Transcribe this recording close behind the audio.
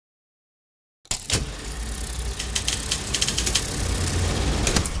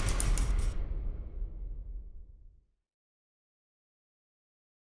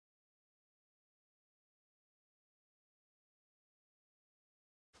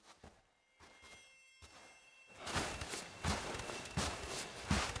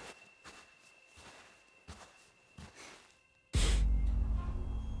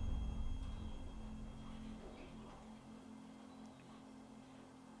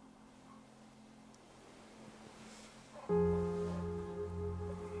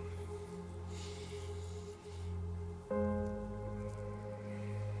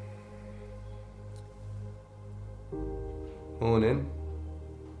on in.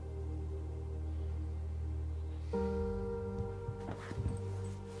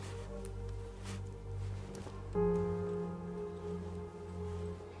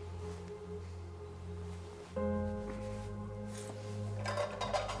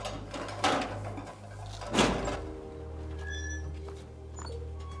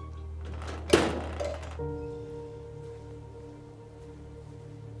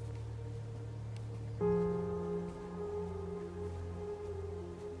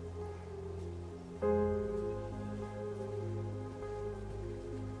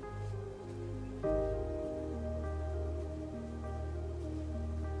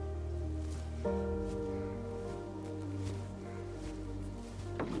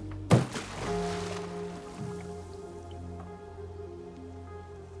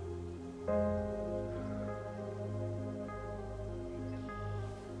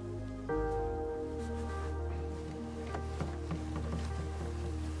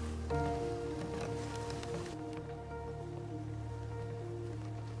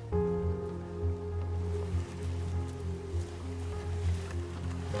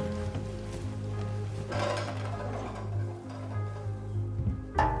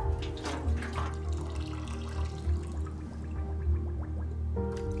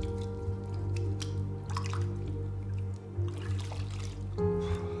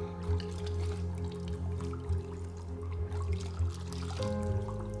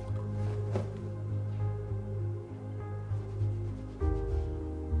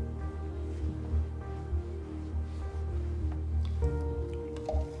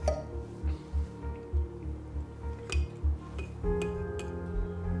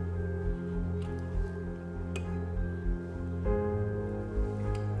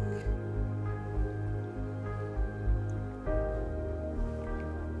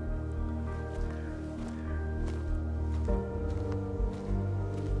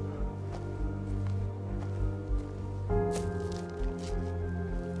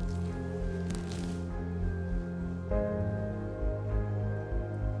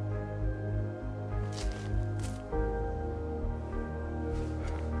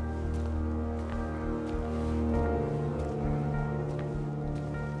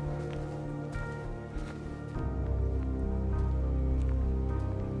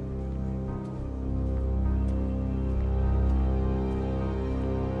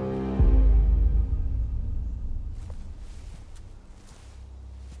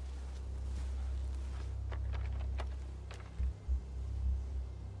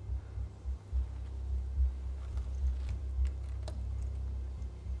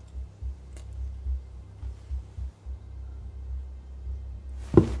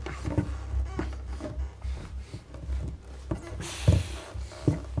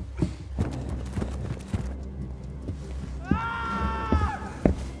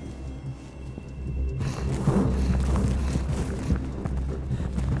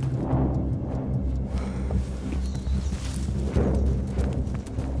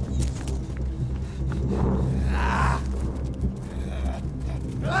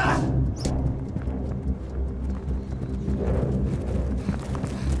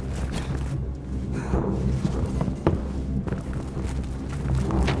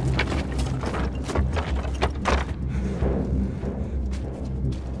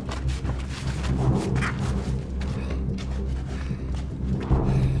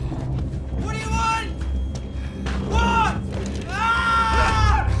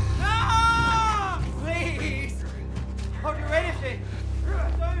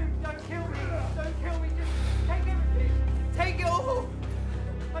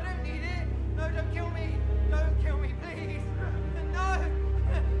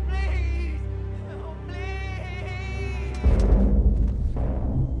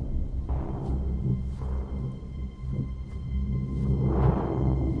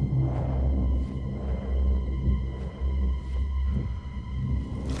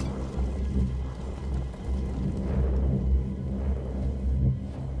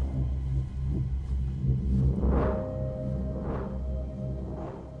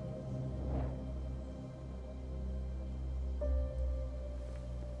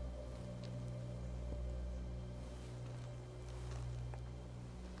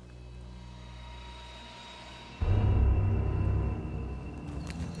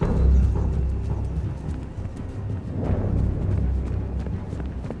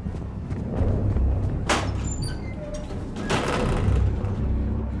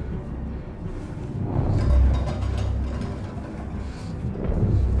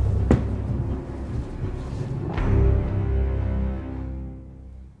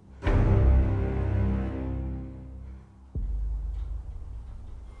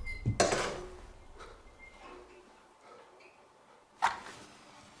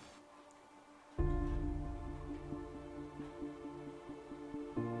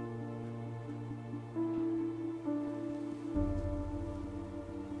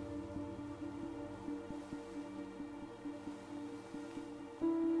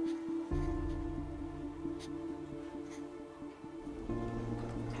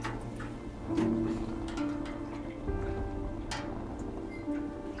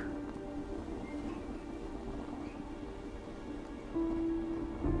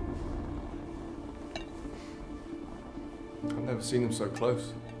 Never seen them so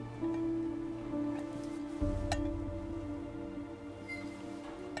close.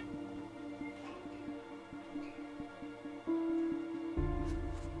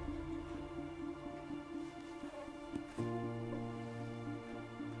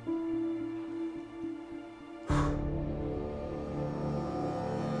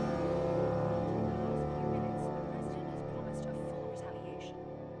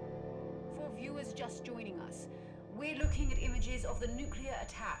 Just joining us. We're looking at images of the nuclear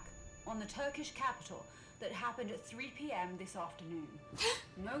attack on the Turkish capital that happened at 3 p.m. this afternoon.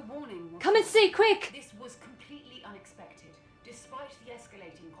 No warning. Come and see, quick! This was completely unexpected, despite the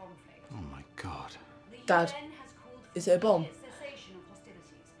escalating conflict. Oh my God. Dad, is it a bomb?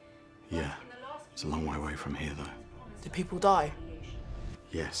 Yeah. It's a long way away from here, though. Did people die?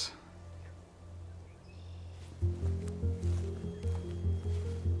 Yes.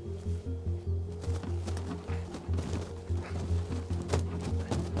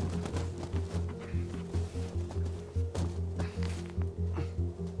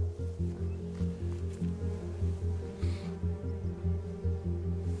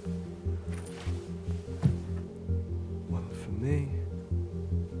 Me.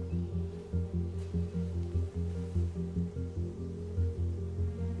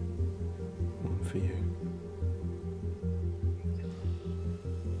 One for you.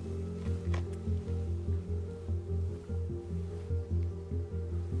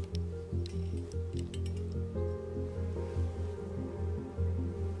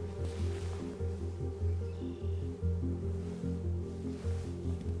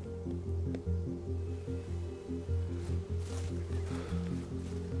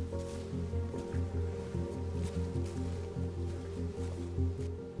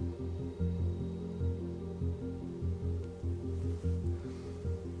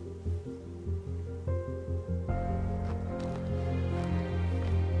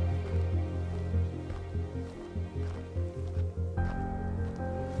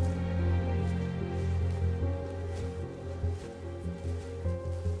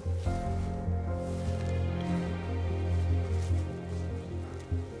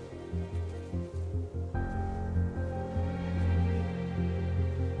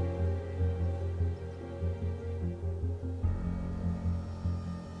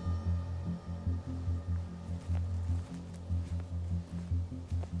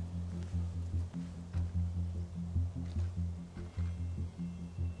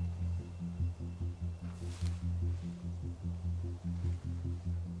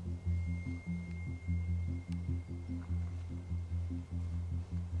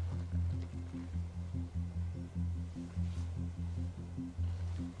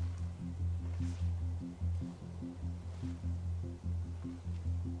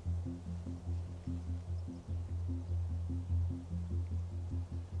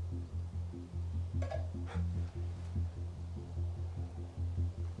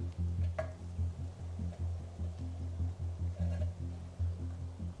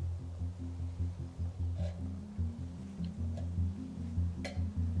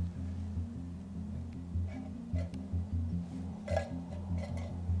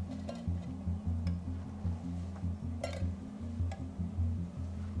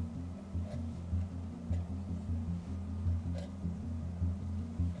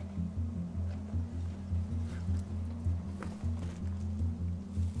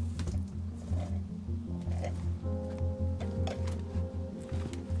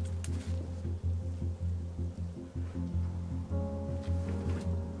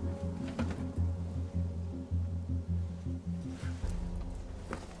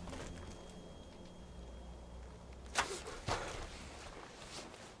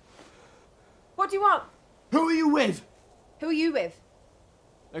 What do you want? Who are you with? Who are you with?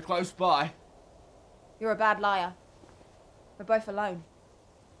 They're close by. You're a bad liar. We're both alone.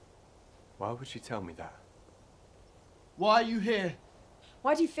 Why would she tell me that? Why are you here?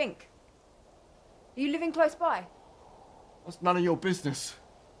 Why do you think? Are you living close by? That's none of your business.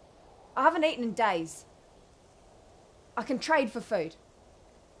 I haven't eaten in days. I can trade for food.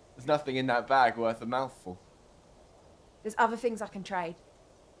 There's nothing in that bag worth a mouthful. There's other things I can trade.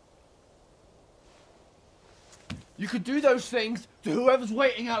 You could do those things to whoever's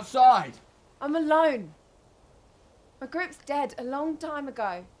waiting outside. I'm alone. My group's dead a long time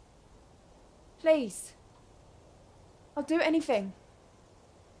ago. Please. I'll do anything.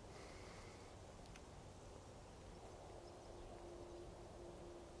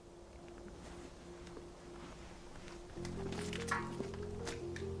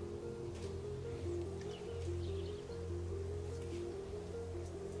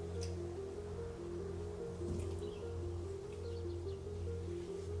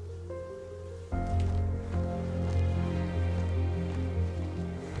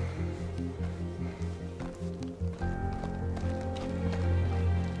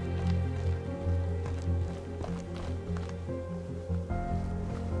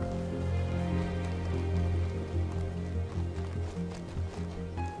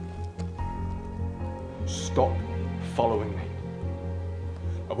 Stop following me.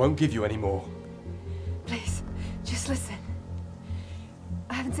 I won't give you any more. Please, just listen.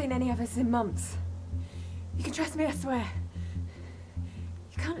 I haven't seen any of us in months. You can trust me, I swear.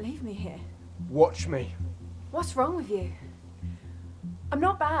 You can't leave me here. Watch me. What's wrong with you? I'm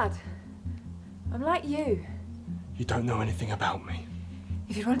not bad. I'm like you. You don't know anything about me.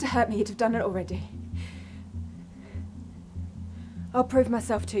 If you'd wanted to hurt me, you'd have done it already. I'll prove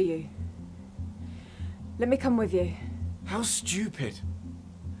myself to you. Let me come with you. How stupid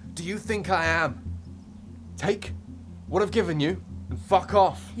do you think I am? Take what I've given you and fuck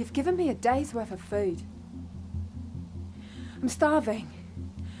off. You've given me a day's worth of food. I'm starving.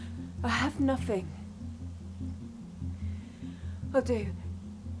 I have nothing. I'll do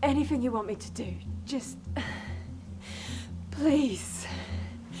anything you want me to do. Just... please.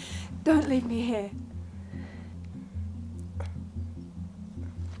 Don't leave me here.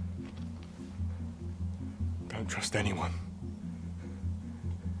 Don't trust anyone.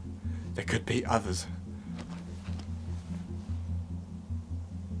 There could be others.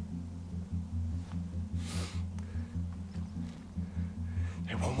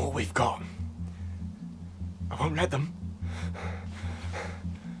 They want what we've got. I won't let them.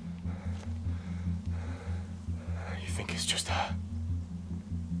 You think it's just her?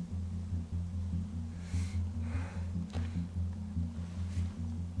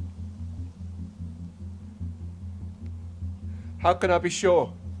 How can I be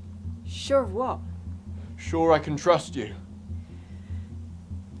sure? Sure of what? Sure I can trust you.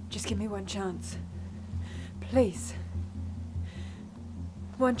 Just give me one chance. Please.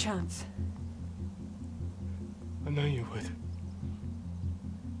 One chance. I know you would.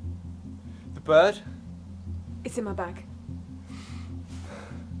 The bird? It's in my bag.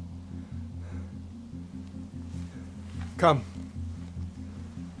 Come.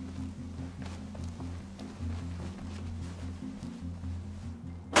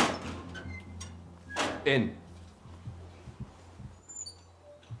 In.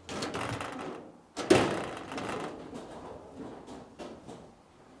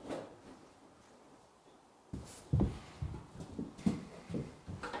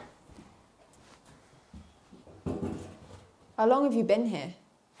 How long have you been here?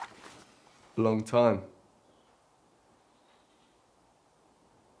 A long time.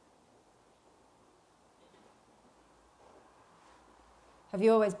 Have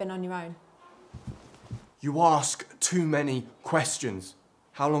you always been on your own? You ask too many questions.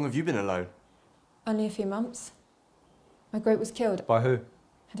 How long have you been alone? Only a few months. My group was killed. By who?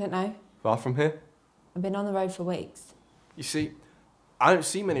 I don't know. Far from here? I've been on the road for weeks. You see, I don't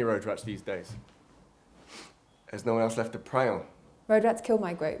see many road rats these days. There's no one else left to prey on. Road rats killed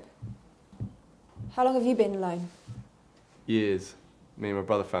my group. How long have you been alone? Years. Me and my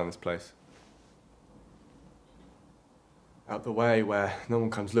brother found this place. Out the way where no one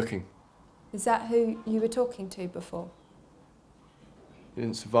comes looking. Is that who you were talking to before? You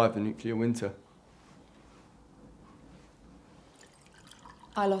didn't survive the nuclear winter.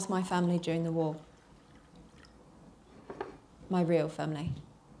 I lost my family during the war. My real family.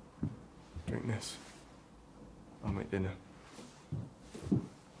 Drink this. I'll make dinner.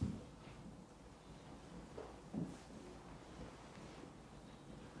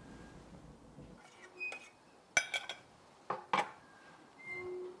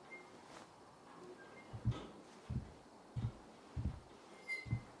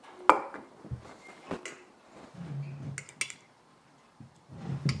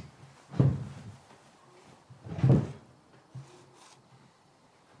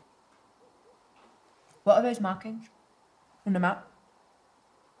 What are those markings on the map?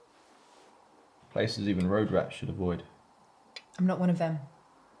 Places even road rats should avoid. I'm not one of them.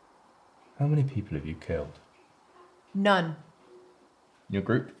 How many people have you killed? None. In your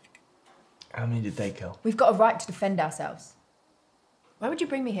group? How many did they kill? We've got a right to defend ourselves. Why would you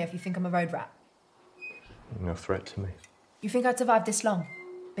bring me here if you think I'm a road rat? No threat to me. You think I'd survive this long?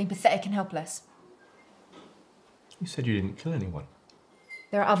 Being pathetic and helpless? You said you didn't kill anyone.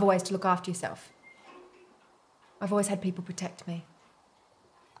 There are other ways to look after yourself. I've always had people protect me.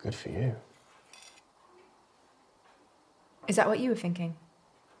 Good for you. Is that what you were thinking?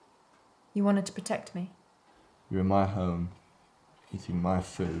 You wanted to protect me? You're in my home, eating my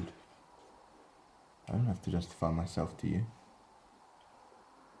food. I don't have to justify myself to you.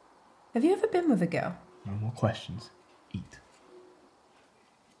 Have you ever been with a girl? No more questions. Eat.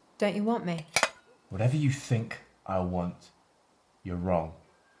 Don't you want me? Whatever you think I want, you're wrong.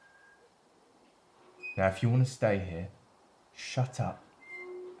 Now, if you want to stay here, shut up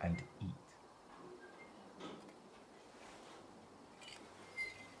and eat.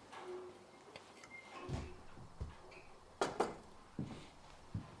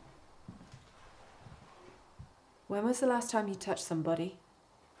 When was the last time you touched somebody?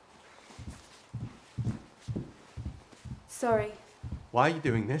 Sorry. Why are you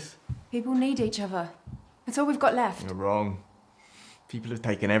doing this? People need each other. It's all we've got left. You're wrong. People have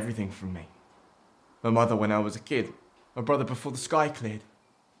taken everything from me. My mother when I was a kid. My brother before the sky cleared.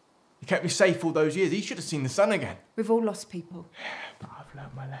 He kept me safe all those years. He should have seen the sun again. We've all lost people. But I've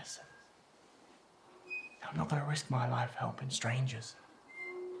learned my lessons. I'm not going to risk my life helping strangers.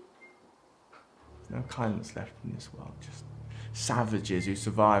 There's no kindness left in this world. Just savages who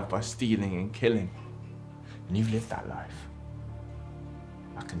survive by stealing and killing. And you've lived that life.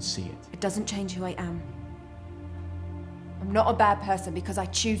 I can see it. It doesn't change who I am. I'm not a bad person because I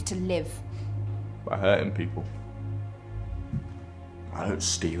choose to live. By hurting people. I don't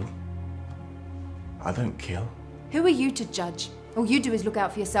steal. I don't kill. Who are you to judge? All you do is look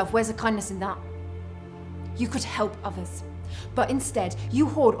out for yourself. Where's the kindness in that? You could help others. But instead, you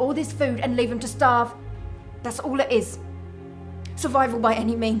hoard all this food and leave them to starve. That's all it is. Survival by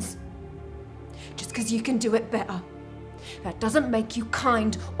any means. Just because you can do it better. That doesn't make you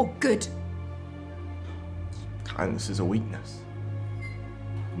kind or good. Kindness is a weakness.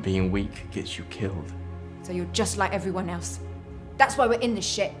 And being weak gets you killed. So you're just like everyone else. That's why we're in this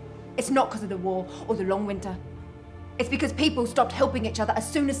shit. It's not because of the war or the long winter. It's because people stopped helping each other as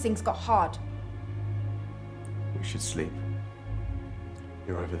soon as things got hard. We should sleep.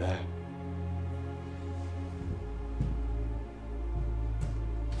 You're over there.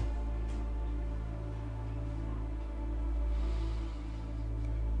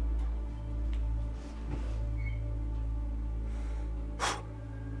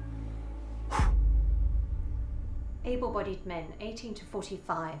 Able-bodied men, 18 to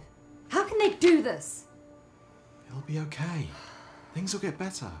 45. How can they do this? It'll be okay. Things will get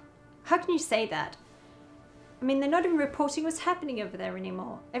better. How can you say that? I mean, they're not even reporting what's happening over there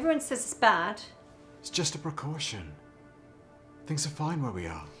anymore. Everyone says it's bad. It's just a precaution. Things are fine where we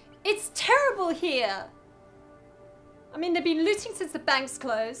are. It's terrible here! I mean, they've been looting since the bank's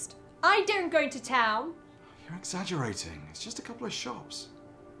closed. I don't go into town. You're exaggerating. It's just a couple of shops.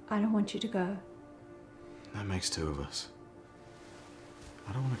 I don't want you to go. That makes two of us.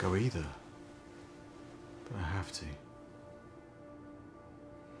 I don't want to go either. But I have to.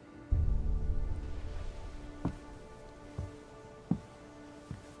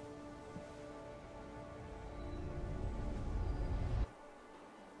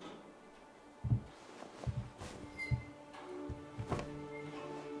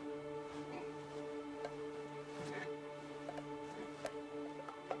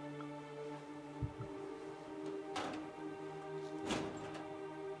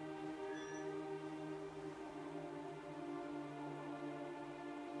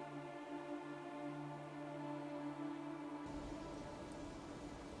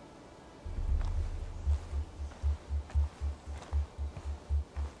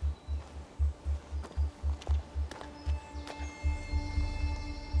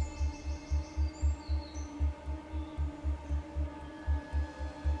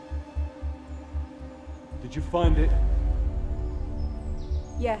 Did you find it?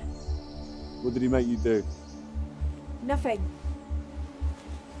 Yeah, What did he make you do? nothing.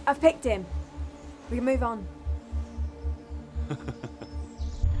 I've picked him. We can move on. You're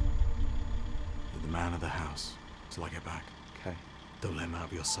the man of the house till I get back. Okay. Don't let him out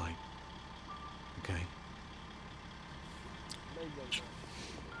of your sight. Okay?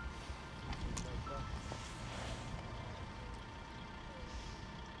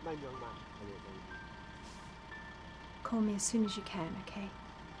 Call me as soon as you can, okay?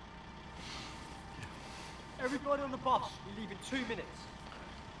 Everybody on the bus, we leave in 2 minutes.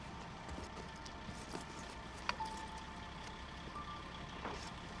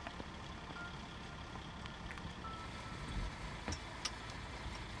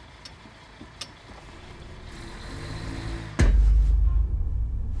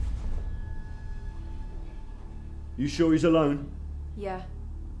 You sure he's alone? Yeah.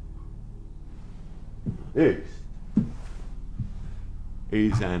 Yes.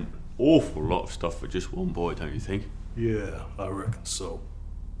 He's an awful lot of stuff for just one boy, don't you think? Yeah, I reckon so.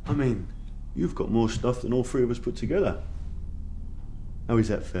 I mean, you've got more stuff than all three of us put together. How is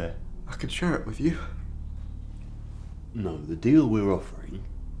that fair? I could share it with you. No, the deal we're offering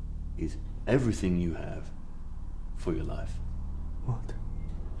is everything you have for your life. What?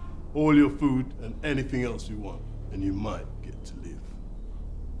 All your food and anything else you want, and you might get to live.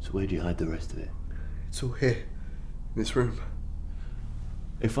 So where do you hide the rest of it? It's all here, in this room.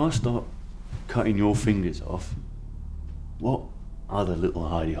 If I start cutting your fingers off, what other little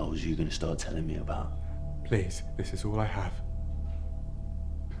hidey holes are you going to start telling me about? Please, this is all I have.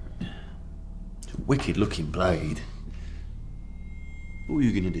 So wicked looking blade. What were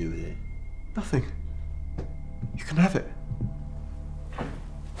you going to do with it? Nothing. You can have it.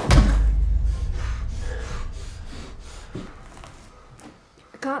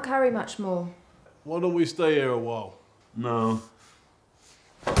 I can't carry much more. Why don't we stay here a while? No.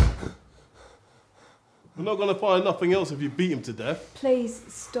 We're not going to find nothing else if you beat him to death. Please,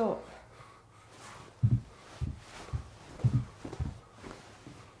 stop.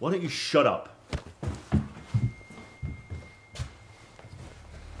 Why don't you shut up?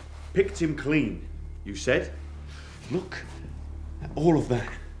 Picked him clean, you said? Look at all of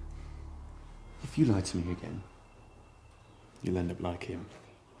that. If you lie to me again, you'll end up like him.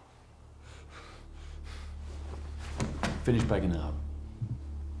 Finish bagging it up.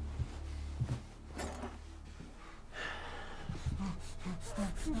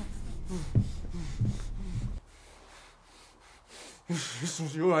 This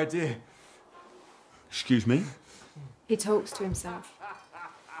was your idea. Excuse me? He talks to himself.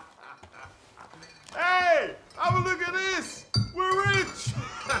 Hey! Have a look at this! We're rich!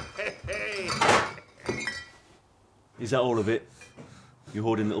 Is that all of it? You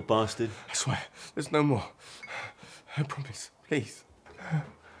hoarding little bastard? I swear, there's no more. I promise, please.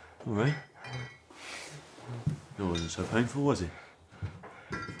 All right. It wasn't so painful, was it?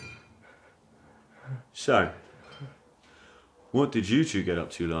 So, what did you two get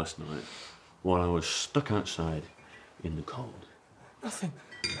up to last night while I was stuck outside in the cold? Nothing.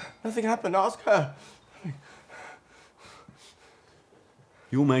 Nothing happened. Ask her.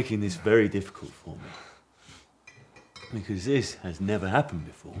 You're making this very difficult for me. Because this has never happened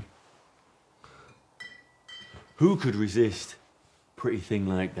before. Who could resist a pretty thing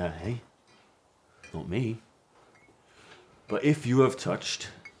like that, eh? Not me. But if you have touched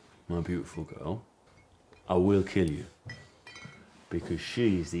my beautiful girl, I will kill you. Because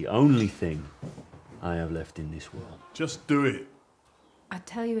she is the only thing I have left in this world. Just do it. I'd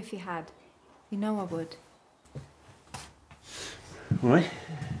tell you if you had. You know I would. All right.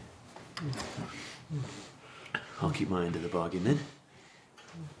 I'll keep my end of the bargain then.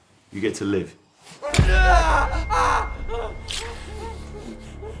 You get to live.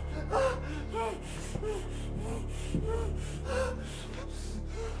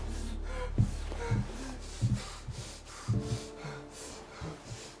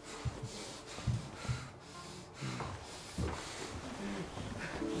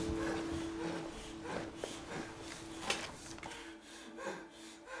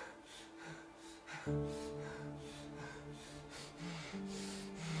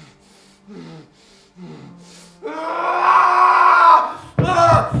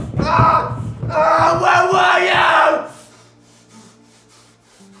 Where were you?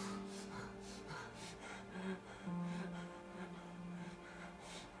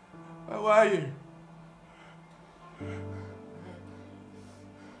 Where were you?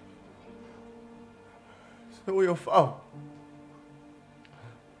 It's all your fault.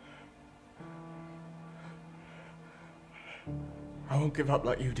 I won't give up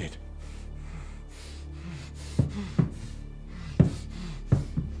like you did.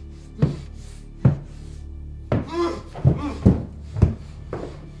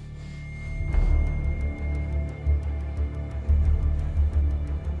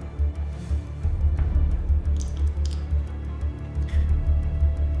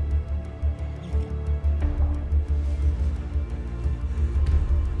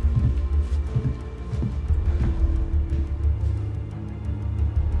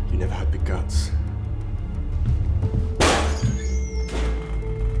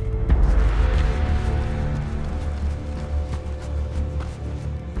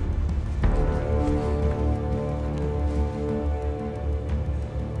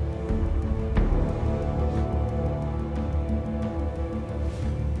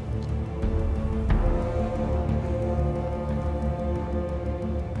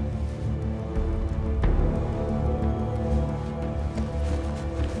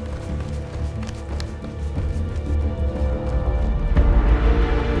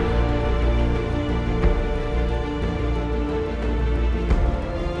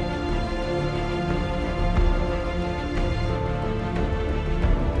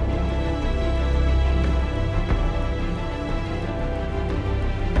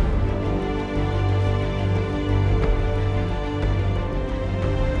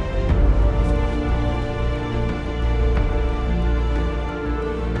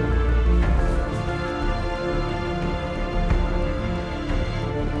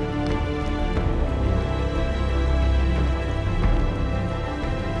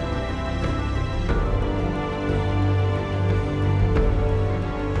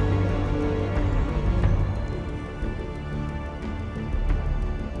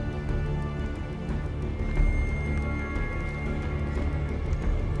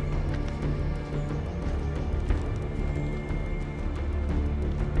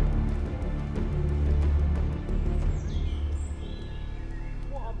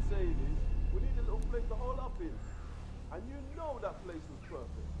 this was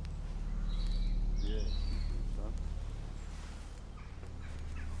perfect. Yeah, you do, son.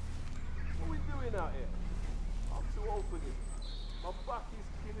 What are we doing out here? I'm too old for this. My back is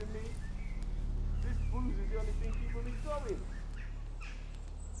killing me. This booze is the only thing keeping me going.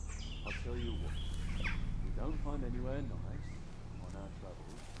 I'll tell you what. If we don't find anywhere nice on our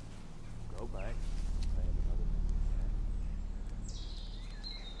travels, go back and pay him another visit.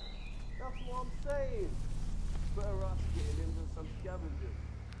 That's what I'm saying. Better us getting him than some scavengers.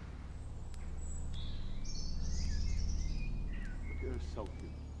 Look at her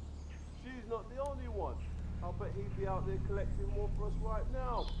sulking. She's not the only one. I'll bet he'd be out there collecting more for us right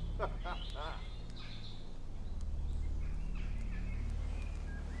now.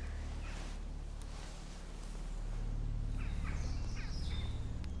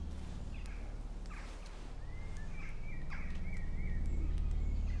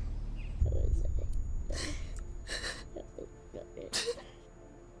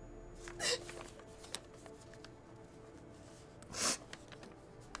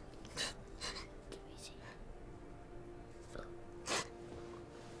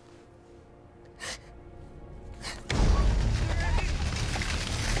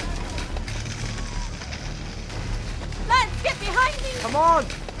 Come on!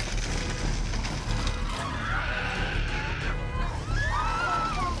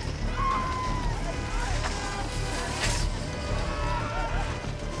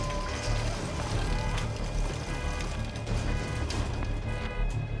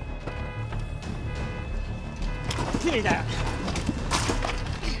 Give me that!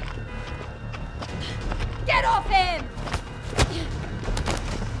 Get off him!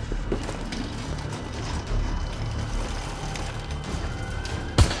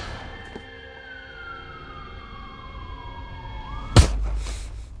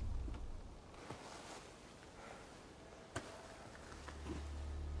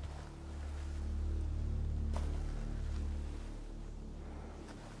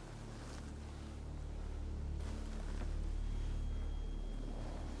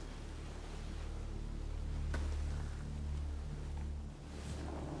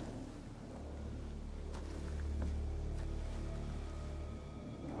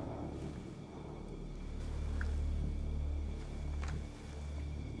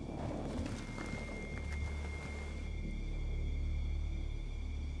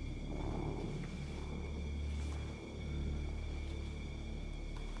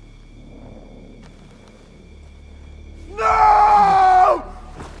 No!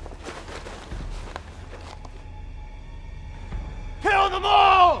 Kill them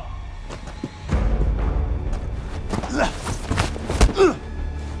all!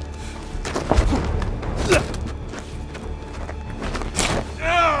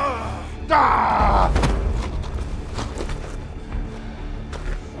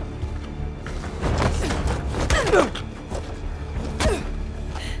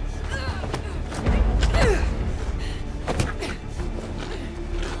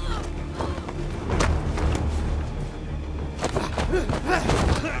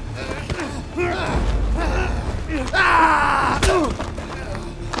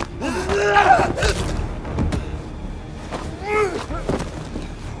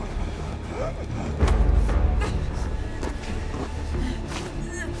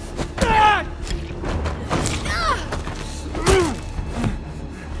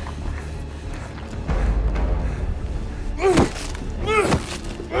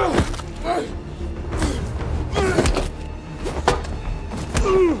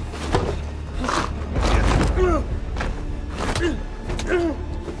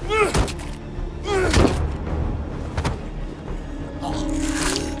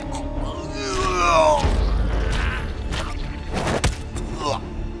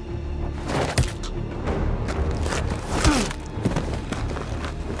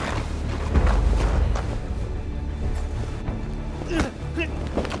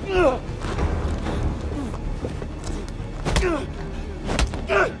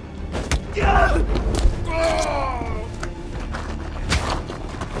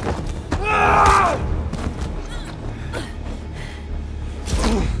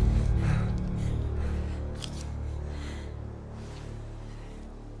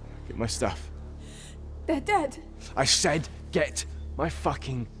 Get my stuff. They're dead. I said get my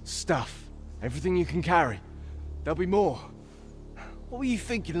fucking stuff. Everything you can carry. There'll be more. What were you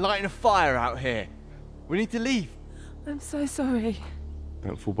thinking, lighting a fire out here? We need to leave. I'm so sorry.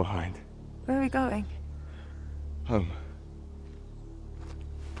 Don't fall behind. Where are we going? Home.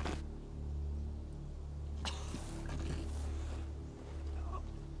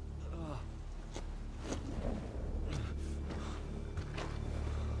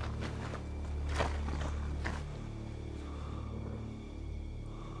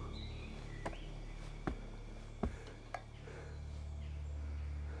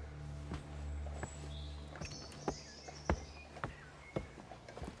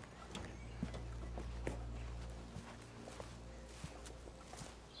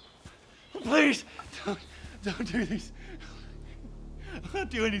 Please, don't do this. I can't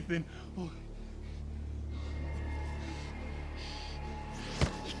do anything.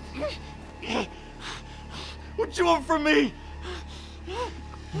 What do you want from me?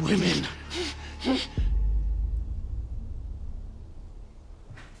 Women.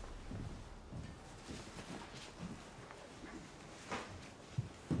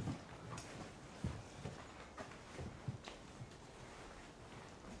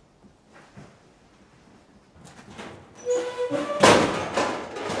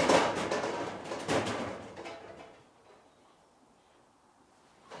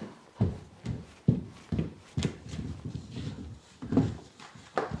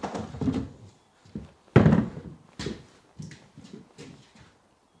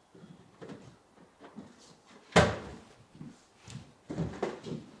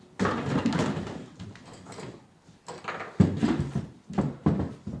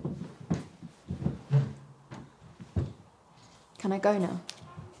 Can I go now?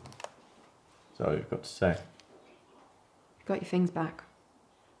 So all you've got to say. You got your things back.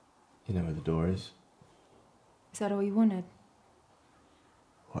 You know where the door is. Is that all you wanted?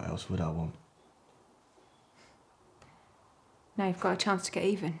 What else would I want? Now you've got a chance to get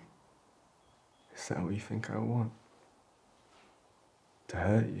even. Is that what you think I want? To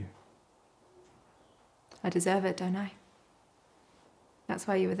hurt you? I deserve it, don't I? That's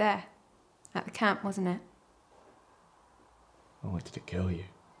why you were there. At the camp, wasn't it? I wanted to kill you.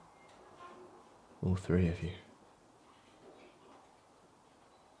 All three of you.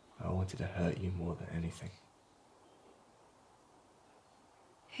 I wanted to hurt you more than anything.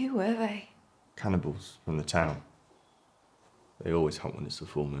 Who were they? Cannibals from the town. They always hunt when it's the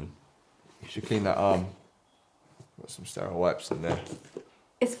full moon. You should clean that arm. Got some sterile wipes in there.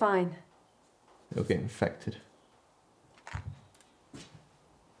 It's fine. It'll get infected.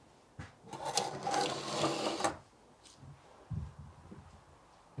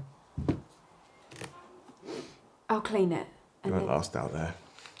 I'll clean it. You won't last out there.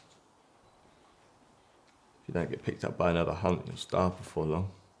 If you don't get picked up by another hunt, you'll starve before long.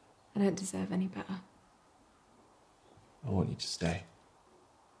 I don't deserve any better. I want you to stay.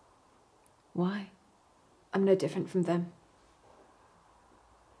 Why? I'm no different from them.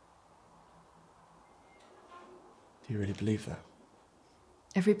 Do you really believe that?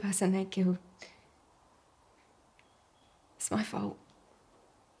 Every person they killed, it's my fault.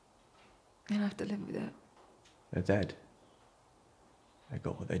 And I have to live with it. They're dead. They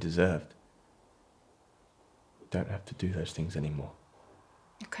got what they deserved. You don't have to do those things anymore.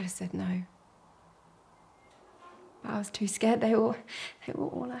 I could have said no. But I was too scared. They were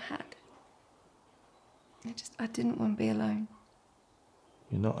all I had. I didn't want to be alone.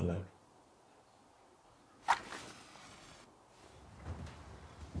 You're not alone.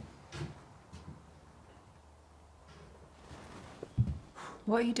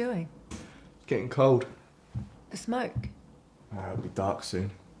 What are you doing? It's getting cold. The smoke? It'll be dark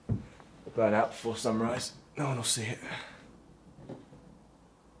soon. It'll burn out before sunrise. No one will see it.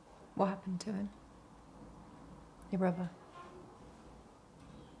 What happened to him? Your brother?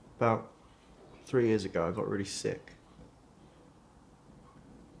 About 3 years ago, I got really sick.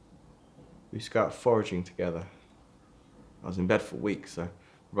 We used to go out foraging together. I was in bed for weeks, so my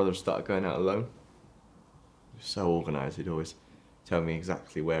brother started going out alone. He was so organised, he'd always tell me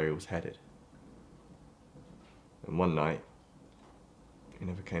exactly where he was headed. And one night, he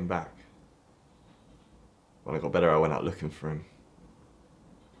never came back. When I got better, I went out looking for him.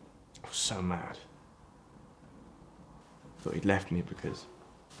 I was so mad. I thought he'd left me because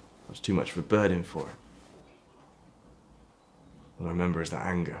I was too much of a burden for him. All I remember is that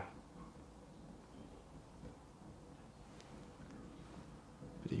anger.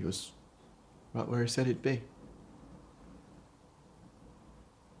 But he was right where he said he'd be.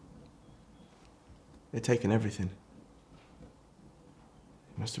 They'd taken everything.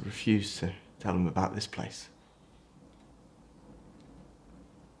 He must have refused to tell them about this place.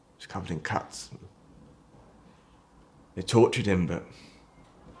 It was covered in cuts. They tortured him, but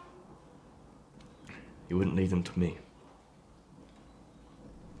he wouldn't leave them to me.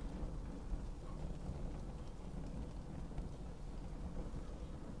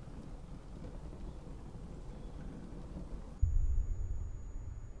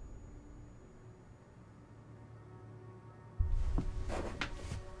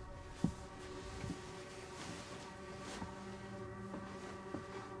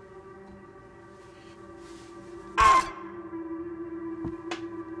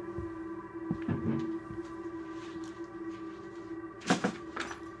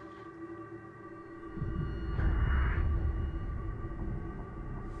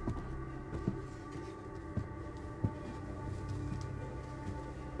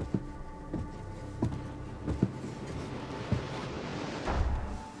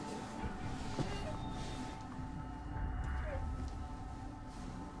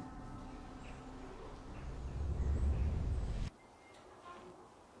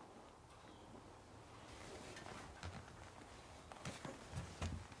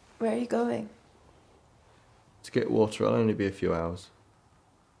 Where are you going? To get water, I'll only be a few hours.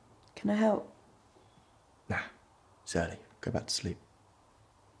 Can I help? Nah, it's early. Go back to sleep.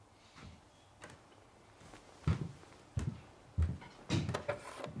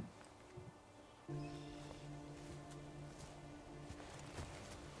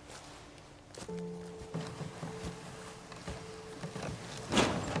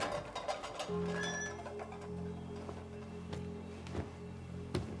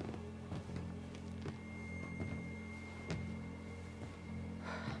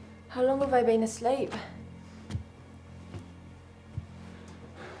 How long have I been asleep?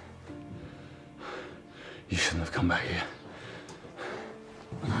 You shouldn't have come back here.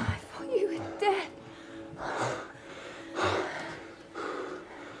 I thought you were dead.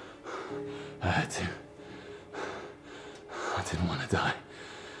 I had to. I didn't want to die.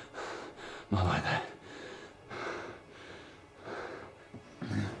 Not like that.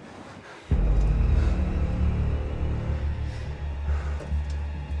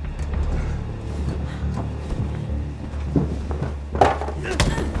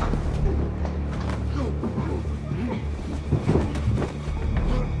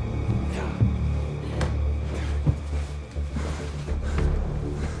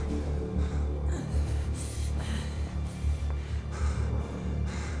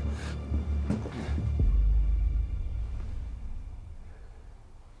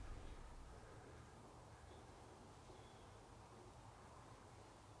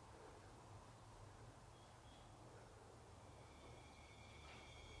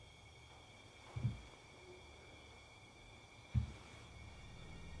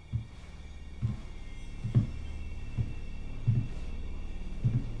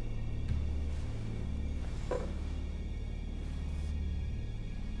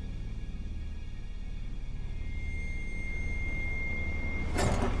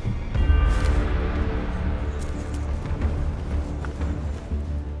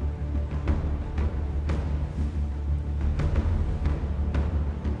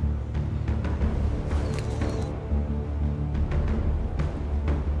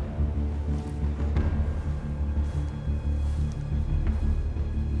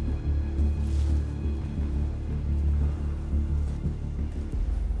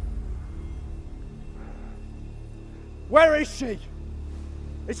 Where is she?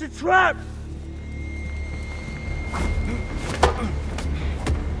 It's a trap!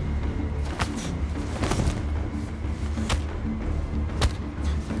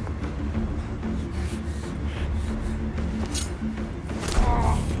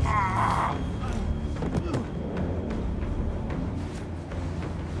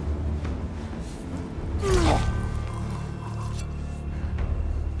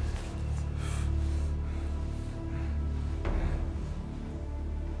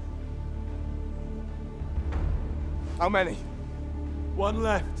 How many? One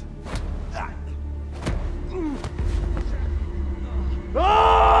left. Ah!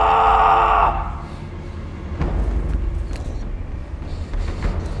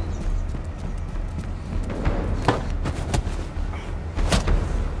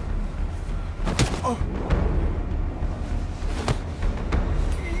 Oh.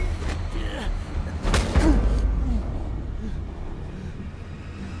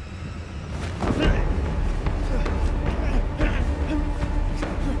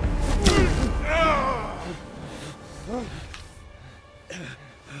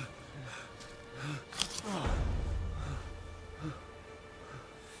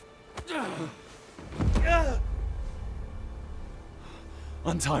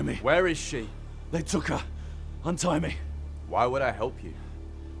 Untie me. Where is she? They took her. Untie me. Why would I help you?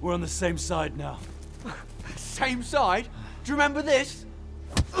 We're on the same side now. Same side? Do you remember this?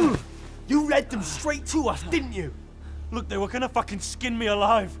 You led them straight to us, didn't you? Look, they were gonna fucking skin me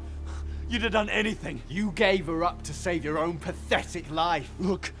alive. You'd have done anything. You gave her up to save your own pathetic life.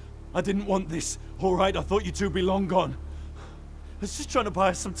 Look, I didn't want this. All right, I thought you two would be long gone. I was just trying to buy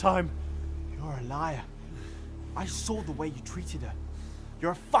us some time. You're a liar. I saw the way you treated her.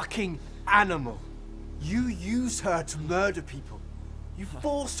 You're a fucking animal. You use her to murder people. You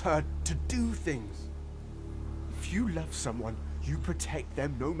forced her to do things. If you love someone, you protect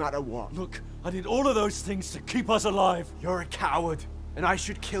them no matter what. Look, I did all of those things to keep us alive. You're a coward, and I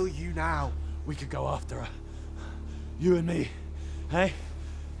should kill you now. We could go after her. You and me, hey?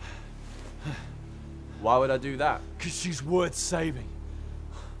 Why would I do that? Because she's worth saving.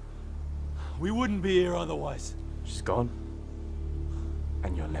 We wouldn't be here otherwise. She's gone.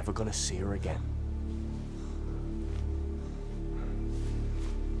 And you're never gonna see her again.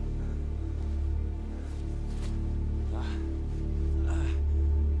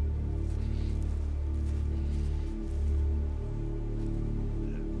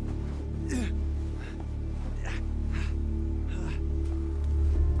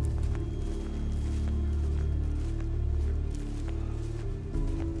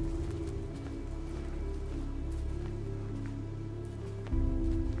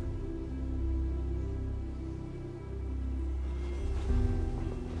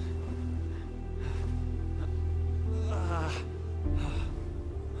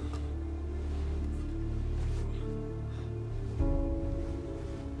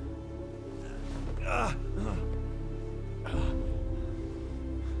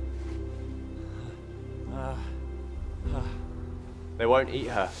 They won't eat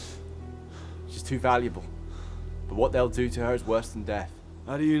her. She's too valuable. But what they'll do to her is worse than death.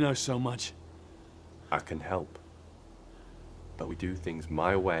 How do you know so much? I can help. But we do things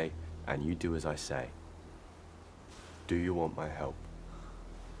my way, and you do as I say. Do you want my help?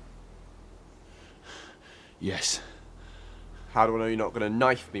 Yes. How do I know you're not gonna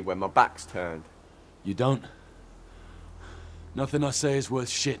knife me when my back's turned? You don't? Nothing I say is worth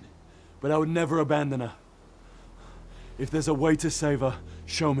shit, but I would never abandon her. If there's a way to save her,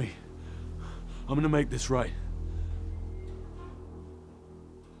 show me. I'm gonna make this right.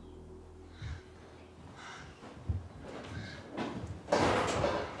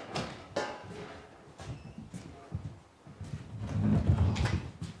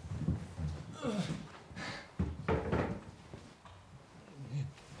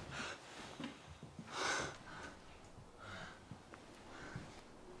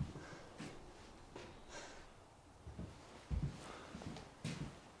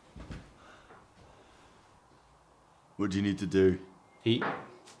 What do you need to do? Eat,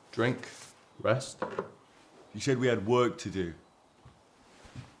 drink, rest. You said we had work to do.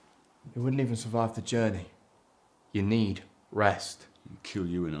 You wouldn't even survive the journey. You need rest. I'll kill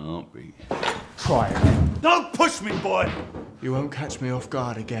you in a heartbeat. Try it. Don't push me, boy! You won't catch me off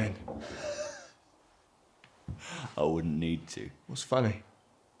guard again. I wouldn't need to. What's funny?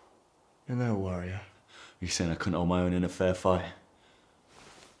 You're no warrior. You saying I couldn't hold my own in a fair fight?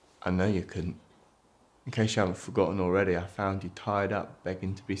 I know you couldn't. In case you haven't forgotten already, I found you tied up,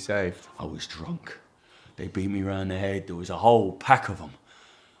 begging to be saved. I was drunk. They beat me round the head. There was a whole pack of them.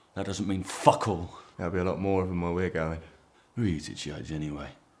 That doesn't mean fuck all. There'll be a lot more of them where we're going. Who are you to judge anyway?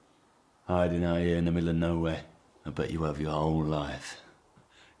 Hiding out here in the middle of nowhere. I bet you have your whole life.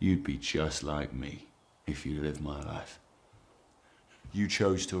 You'd be just like me if you lived my life. You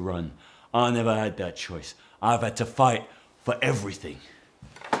chose to run. I never had that choice. I've had to fight for everything.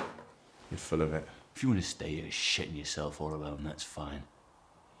 You're full of it. If you want to stay here shitting yourself all alone, that's fine.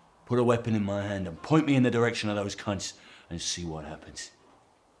 Put a weapon in my hand and point me in the direction of those cunts and see what happens.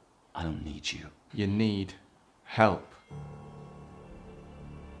 I don't need you. You need help.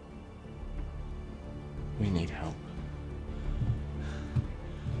 We need help.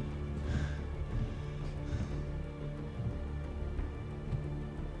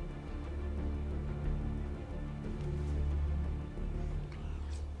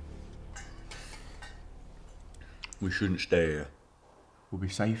 We shouldn't stay here. We'll be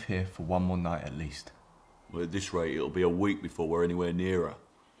safe here for one more night at least. Well, at this rate, it'll be a week before we're anywhere near her.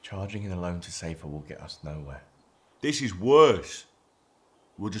 Charging in alone to save her will get us nowhere. This is worse.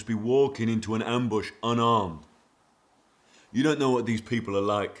 We'll just be walking into an ambush unarmed. You don't know what these people are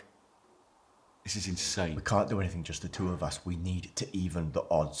like. This is insane. We can't do anything just the two of us. We need to even the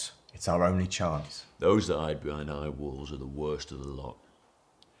odds. It's our only chance. Those that hide behind high walls are the worst of the lot.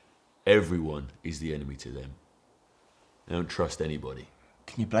 Everyone is the enemy to them. They don't trust anybody.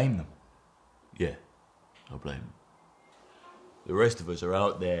 Can you blame them? Yeah, I blame them. The rest of us are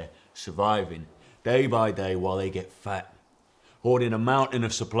out there surviving day by day while they get fat, hoarding a mountain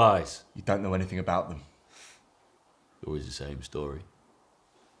of supplies. You don't know anything about them. Always the same story.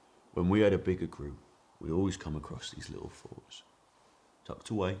 When we had a bigger group, we always come across these little forts,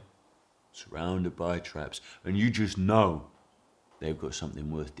 tucked away, surrounded by traps, and you just know they've got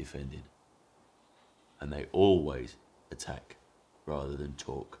something worth defending. And they always attack rather than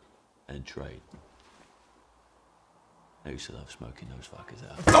talk and trade. I used to love smoking those fuckers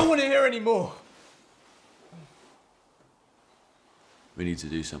out. I don't want to hear any more. We need to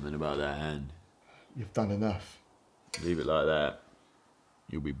do something about that hand. You've done enough. Leave it like that.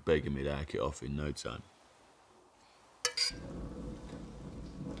 You'll be begging me to hack it off in no time.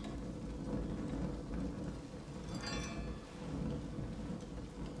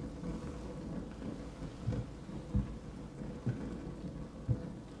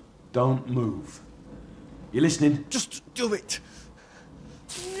 Don't move. You listening? Just do it.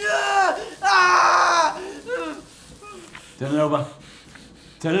 Turn it over.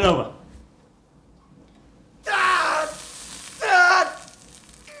 Turn it over.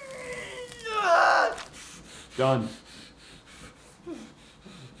 Done.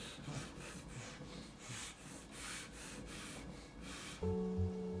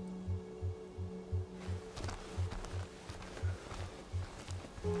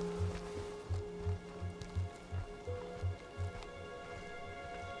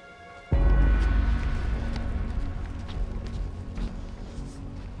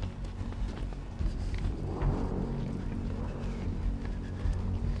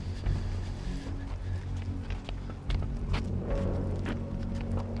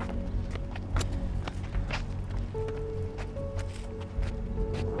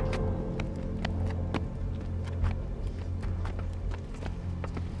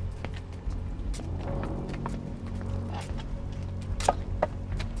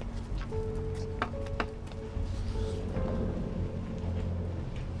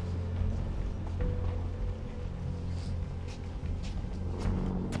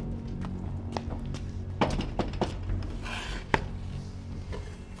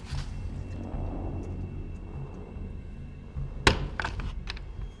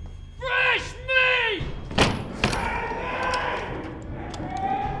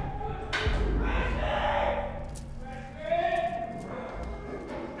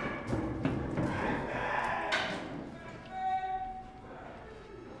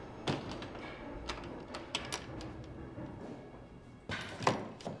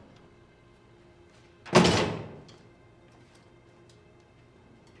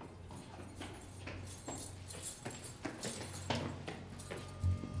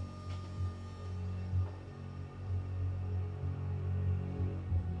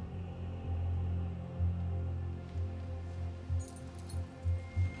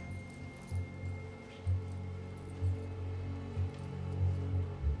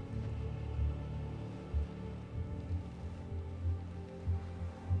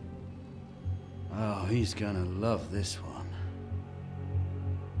 he's gonna love this one.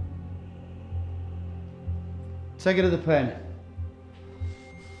 Take it to the pen.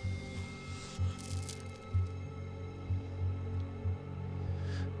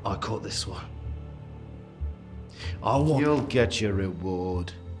 I caught this one. You'll get your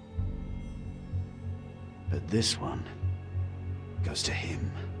reward. But this one goes to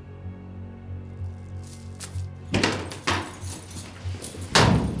him.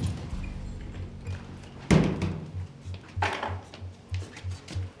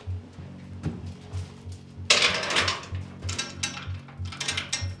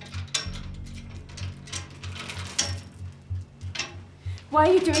 Why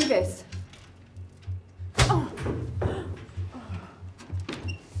are you doing this? Oh.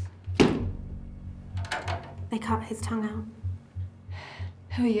 They cut his tongue out.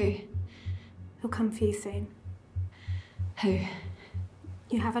 Who are you? He'll come for you soon. Who?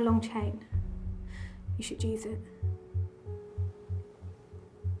 You have a long chain. You should use it.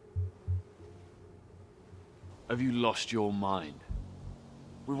 Have you lost your mind?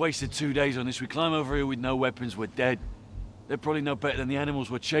 We wasted 2 days on this. We climb over here with no weapons, we're dead. They're probably no better than the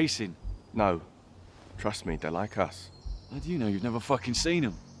animals we're chasing. No. Trust me, they're like us. How do you know? You've never fucking seen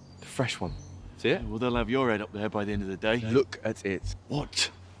them. The fresh one. See it? Well, they'll have your head up there by the end of the day. Look at it. What?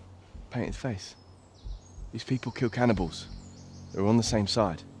 Painted face. These people kill cannibals. They're on the same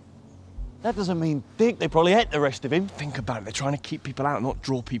side. That doesn't mean dick. They probably ate the rest of him. Think about it. They're trying to keep people out, not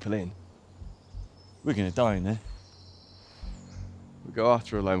draw people in. We're gonna die in there. We go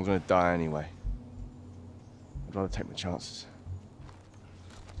after her alone, we're gonna die anyway. I'd rather take my chances.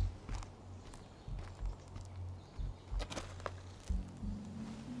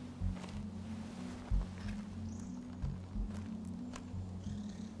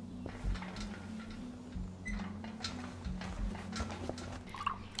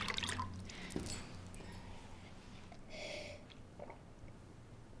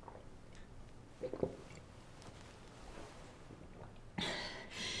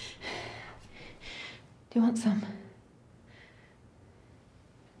 Do you want some?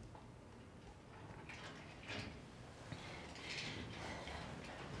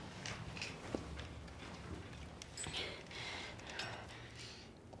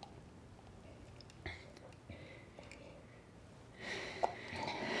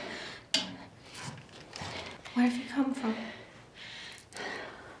 Where have you come from?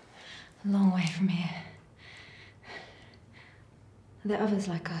 A long way from here. Are there others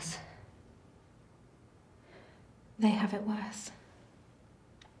like us? They have it worse.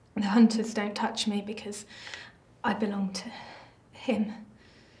 The hunters don't touch me because I belong to him.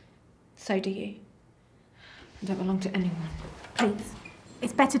 So do you. I don't belong to anyone. Please.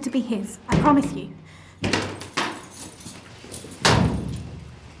 It's better to be his. I promise you.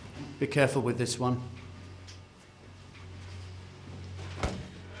 Be careful with this one.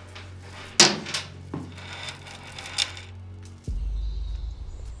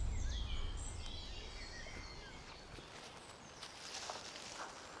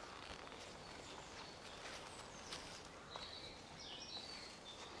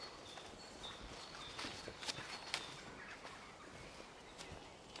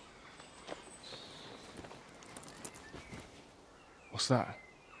 What's that?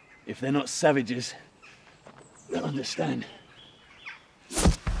 If they're not savages, they'll understand.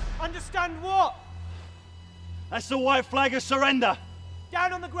 Understand what? That's the white flag of surrender.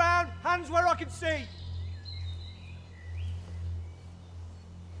 Down on the ground, hands where I can see.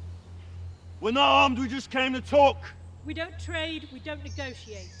 We're not armed, we just came to talk. We don't trade, we don't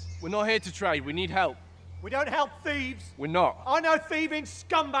negotiate. We're not here to trade, we need help. We don't help thieves. We're not. I know thieving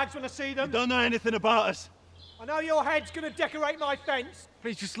scumbags when I see them. You don't know anything about us. I know your head's gonna decorate my fence.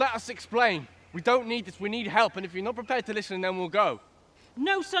 Please, just let us explain. We don't need this, we need help, and if you're not prepared to listen, then we'll go.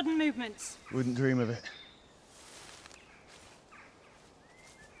 No sudden movements. Wouldn't dream of it.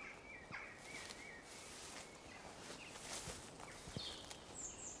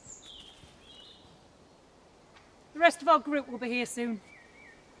 The rest of our group will be here soon.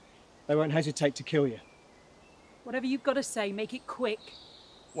 They won't hesitate to kill you. Whatever you've got to say, make it quick.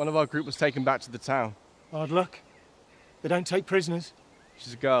 One of our group was taken back to the town. Hard luck. They don't take prisoners.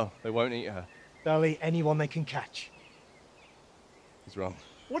 She's a girl, they won't eat her. They'll eat anyone they can catch. He's wrong.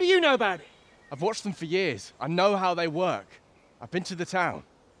 What do you know about it? I've watched them for years. I know how they work. I've been to the town.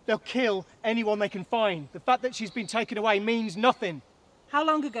 They'll kill anyone they can find. The fact that she's been taken away means nothing. How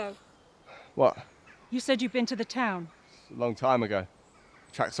long ago? What? You said you've been to the town. A long time ago.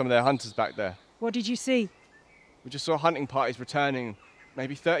 Tracked some of their hunters back there. What did you see? We just saw hunting parties returning.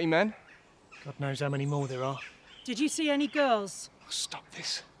 Maybe 30 men? God knows how many more there are. Did you see any girls? Stop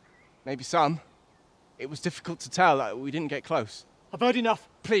this. Maybe some. It was difficult to tell. We didn't get close. I've heard enough.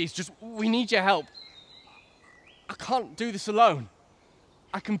 Please, we need your help. I can't do this alone.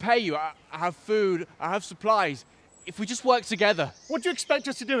 I can pay you. I have food. I have supplies. If we just work together. What do you expect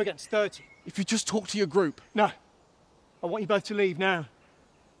us to do against 30? If you just talk to your group. No. I want you both to leave now.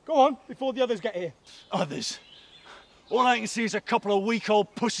 Go on, before the others get here. Others? All I can see is a couple of weak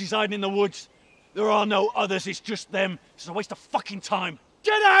old pussies hiding in the woods. There are no others, it's just them. It's a waste of fucking time.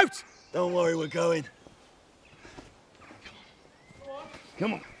 Get out! Don't worry, we're going.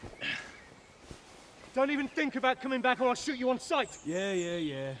 Come on. Don't even think about coming back or I'll shoot you on sight.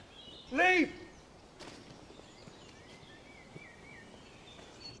 Yeah. Leave!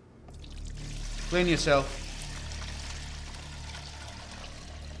 Clean yourself.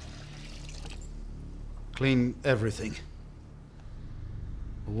 Clean everything.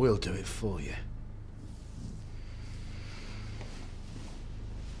 We'll do it for you.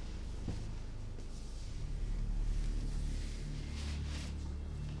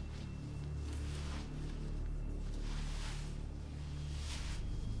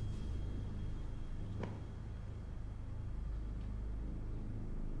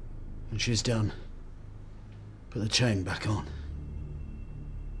 When she's done, put the chain back on.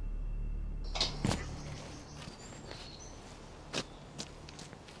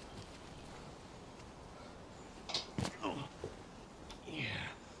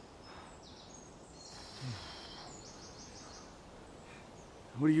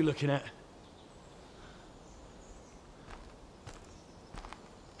 What are you looking at?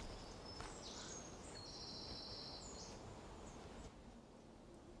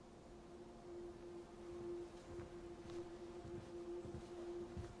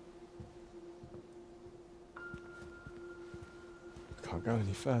 Can't go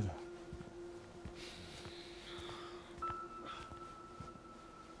any further.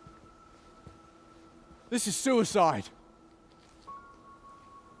 This is suicide.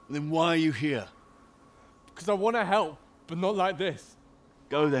 Then why are you here? Because I want to help, but not like this.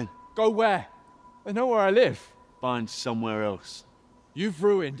 Go then. Go where? They know where I live. Find somewhere else. You've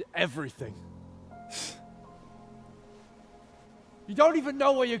ruined everything. You don't even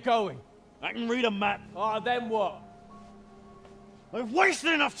know where you're going. I can read a map. Ah, then what? I've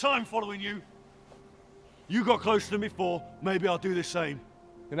wasted enough time following you. You got closer than before, maybe I'll do the same.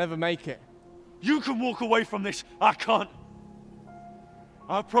 You'll never make it. You can walk away from this, I can't.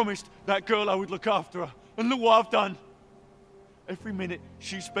 I promised that girl I would look after her, and look what I've done. Every minute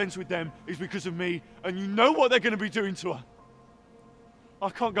she spends with them is because of me, and you know what they're going to be doing to her. I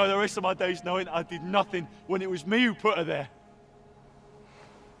can't go the rest of my days knowing I did nothing when it was me who put her there.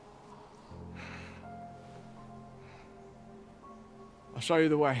 I'll show you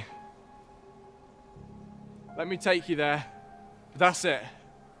the way. Let me take you there. But that's it.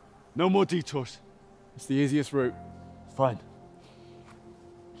 No more detours. It's the easiest route. Fine.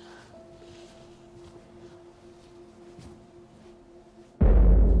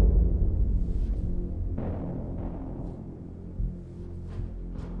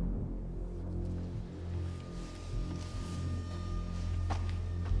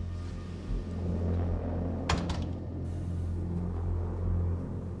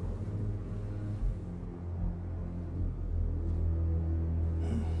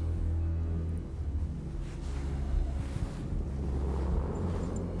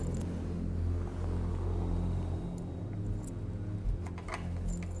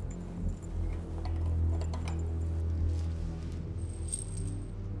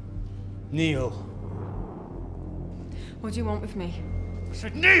 Kneel. What do you want with me? I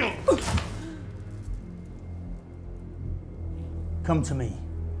said kneel! Come to me.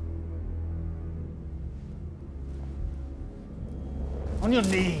 On your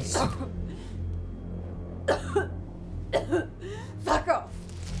knees. Fuck off!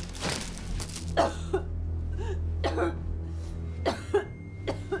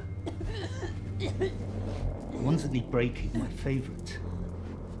 The ones that need breaking, my favourite.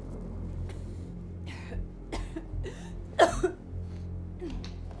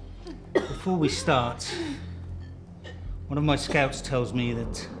 Before we start, one of my scouts tells me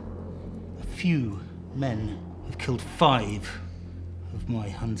that a few men have killed 5 of my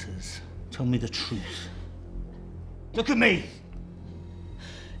hunters. Tell me the truth. Look at me!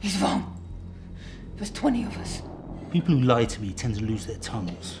 He's wrong. There's 20 of us. People who lie to me tend to lose their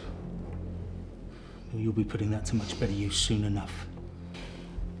tongues. Well, you'll be putting that to much better use soon enough.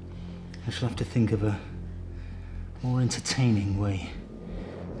 I shall have to think of a more entertaining way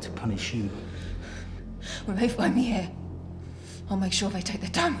to punish you. When they find me here, I'll make sure they take their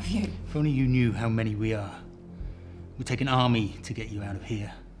time with you. If only you knew how many we are. It would take an army to get you out of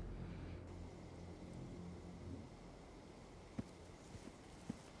here.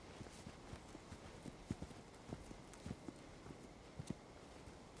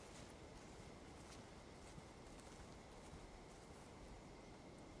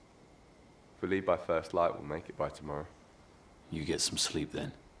 If we leave by first light, we'll make it by tomorrow. You get some sleep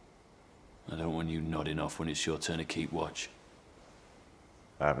then. I don't want you nodding off when it's your turn to keep watch.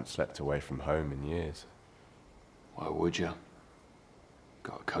 I haven't slept away from home in years. Why would you?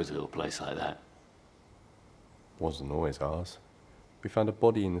 Got a cozy little place like that. Wasn't always ours. We found a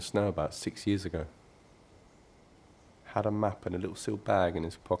body in the snow about 6 years ago. Had a map and a little silk bag in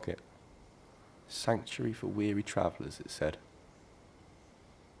his pocket. Sanctuary for weary travellers, it said.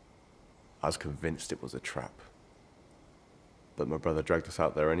 I was convinced it was a trap. But my brother dragged us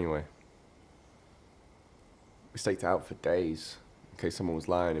out there anyway. We staked it out for days, in case someone was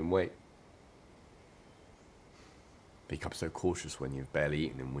lying in wait. Become so cautious when you've barely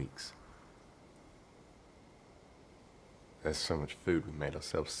eaten in weeks. There's so much food we made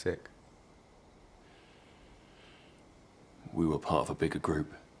ourselves sick. We were part of a bigger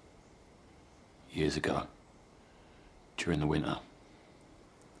group. Years ago. During the winter.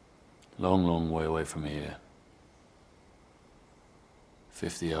 Long, long way away from here.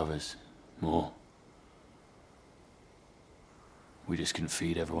 50 others. More. We just couldn't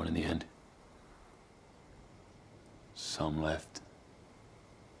feed everyone in the end. Some left.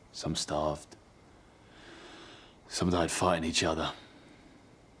 Some starved. Some died fighting each other.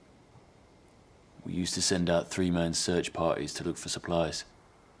 We used to send out 3-man search parties to look for supplies.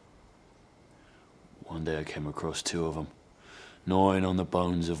 One day I came across 2 of them, gnawing on the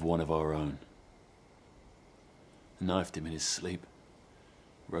bones of one of our own. Knifed him in his sleep.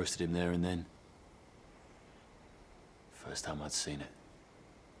 Roasted him there and then. First time I'd seen it.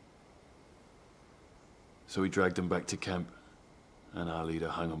 So we dragged him back to camp, and our leader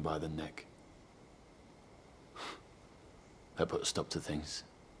hung him by the neck. That put a stop to things.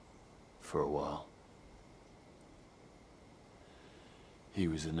 For a while. He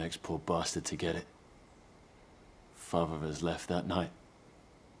was the next poor bastard to get it. 5 of us left that night.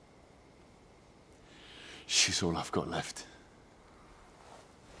 She's all I've got left.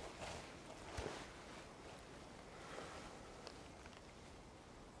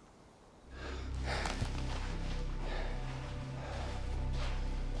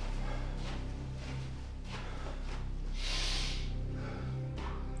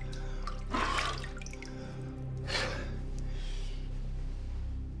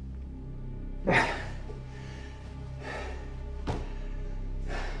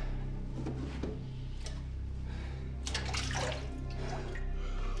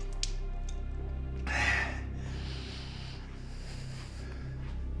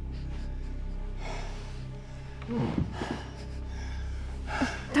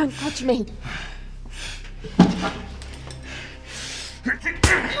 Don't touch me.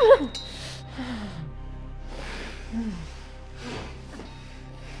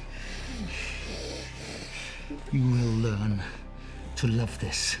 You will learn to love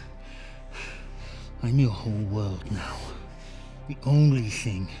this. I'm your whole world now. The only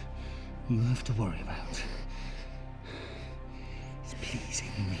thing you have to worry about is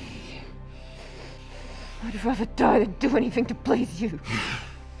pleasing me. I'd rather die than do anything to please you.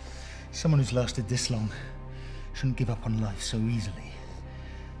 Someone who's lasted this long shouldn't give up on life so easily.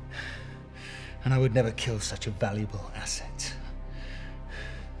 And I would never kill such a valuable asset.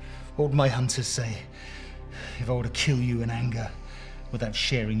 What would my hunters say if I were to kill you in anger without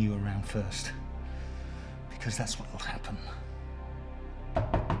sharing you around first? Because that's what will happen.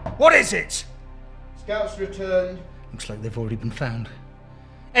 What is it? Scouts returned. Looks like they've already been found.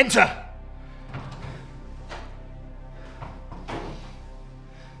 Enter!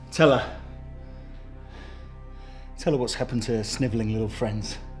 Tell her. Tell her what's happened to her snivelling little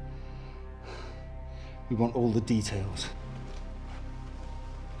friends. We want all the details.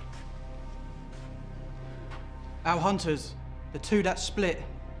 Our hunters, the 2 that split,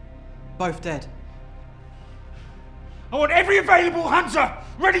 both dead. I want every available hunter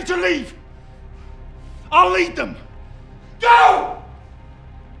ready to leave. I'll lead them. Go!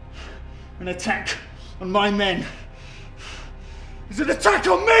 An attack on my men is an attack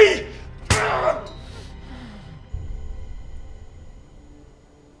on me!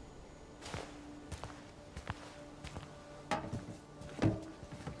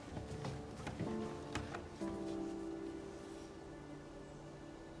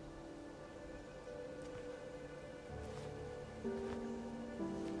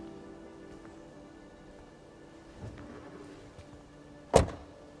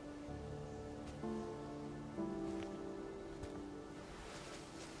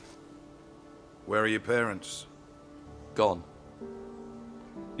 Where are your parents? Gone.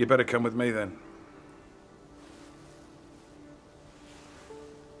 You better come with me then.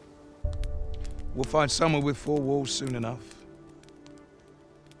 We'll find somewhere with 4 walls soon enough.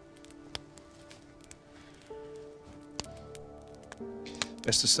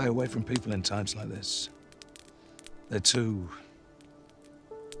 Best to stay away from people in times like this. They're too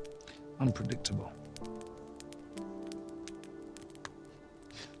unpredictable.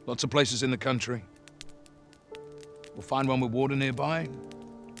 Lots of places in the country. We'll find one with water nearby,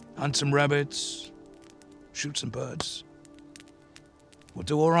 hunt some rabbits, shoot some birds. We'll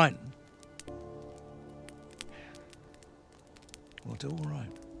do all right. We'll do all right.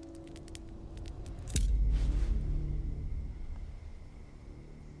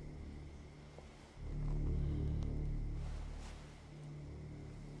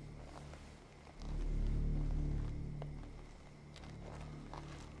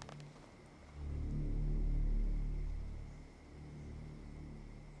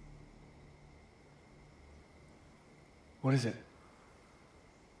 What is it?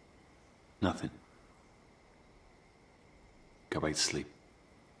 Nothing. Go back to sleep.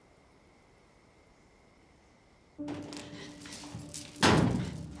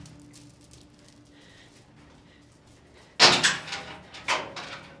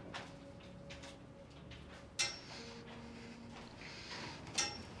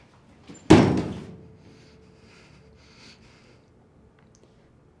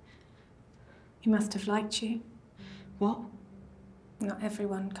 He must have liked you. What? Not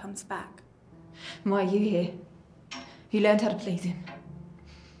everyone comes back. Why are you here? You learned how to please him.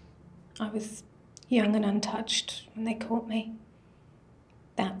 I was young and untouched when they caught me.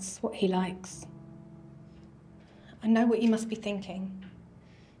 That's what he likes. I know what you must be thinking,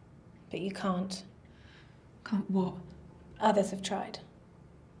 but you can't. Can't what? Others have tried,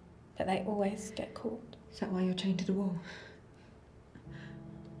 but they always get caught. Is that why you're chained to the wall?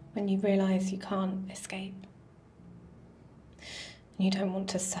 When you realise you can't escape. You don't want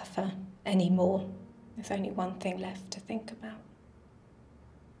to suffer anymore. There's only one thing left to think about.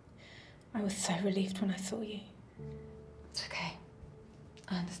 I was so relieved when I saw you. It's okay.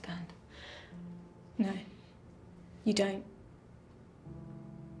 I understand. No, you don't.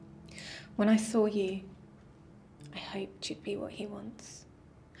 When I saw you, I hoped you'd be what he wants.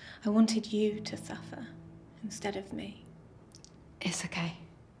 I wanted you to suffer instead of me. It's okay.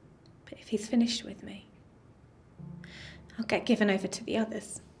 But if he's finished with me, I'll get given over to the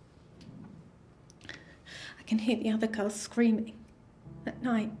others. I can hear the other girls screaming at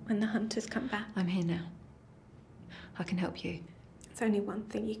night when the hunters come back. I'm here now. I can help you. It's only one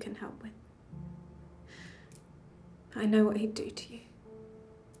thing you can help with. I know what he'd do to you.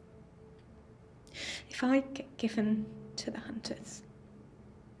 If I get given to the hunters,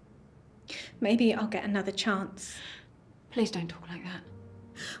 maybe I'll get another chance. Please don't talk like that.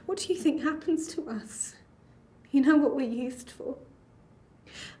 What do you think happens to us? You know what we're used for.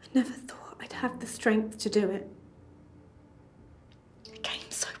 I never thought I'd have the strength to do it. I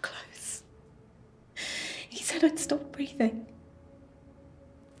came so close. He said I'd stop breathing.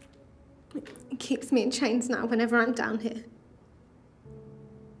 It keeps me in chains now whenever I'm down here.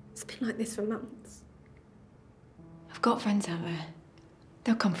 It's been like this for months. I've got friends out there.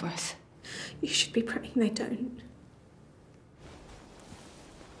 They'll come for us. You should be praying they don't.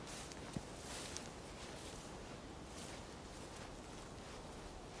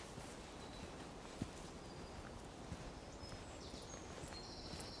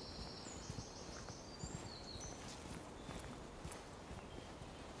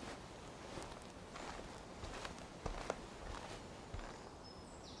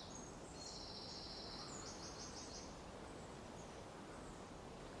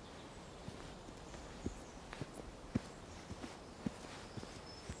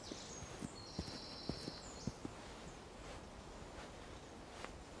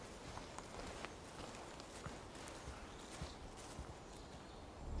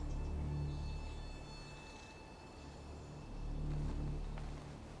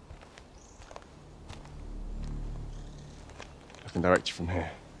 I can direct you from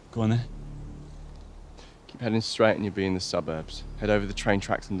here. Go on then. Keep heading straight and you'll be in the suburbs. Head over the train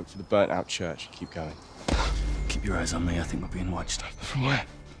tracks and look for the burnt-out church. Keep going. Keep your eyes on me. I think we're being watched. From where?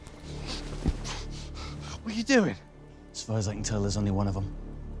 What are you doing? As far as I can tell, there's only one of them.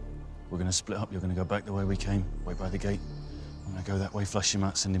 We're going to split up. You're going to go back the way we came, wait by the gate. I'm going to go that way, flush him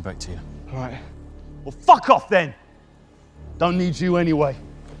out, send him back to you. All right. Well, fuck off then! Don't need you anyway.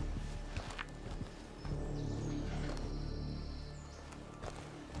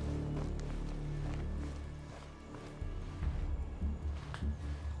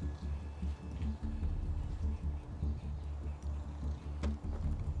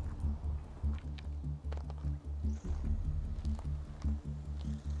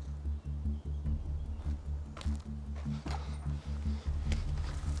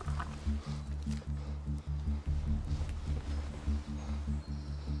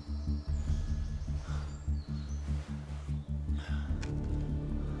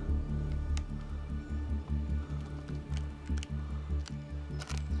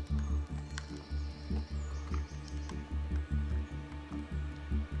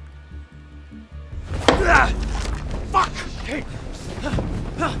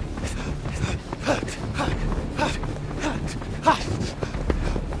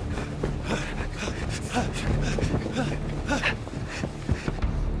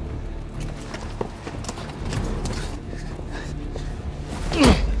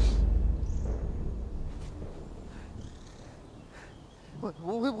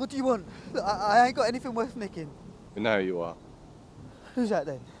 What do you want? I ain't got anything worth nicking. We know who you are. Who's that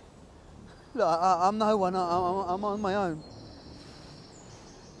then? Look, I'm no one. I'm on my own.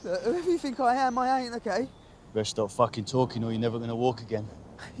 Look, whoever you think I am, I ain't, okay? Best stop fucking talking or you're never gonna walk again.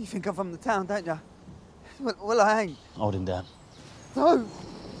 You think I'm from the town, don't you? Well, I ain't. Hold him down. No!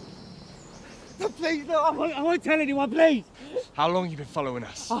 No, please, no, I won't tell anyone, please! How long have you been following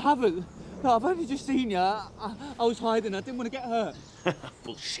us? I haven't. No, I've only just seen you. I was hiding. I didn't want to get hurt.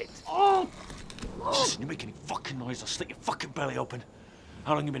 Bullshit. Oh! Listen, you make any fucking noise, I'll slit your fucking belly open.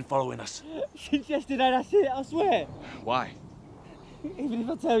 How long you been following us? Since yesterday, that's it, I swear. Why? Even if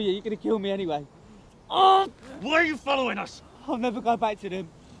I tell you, you're going to kill me anyway. Oh! Why are you following us? I'll never go back to them.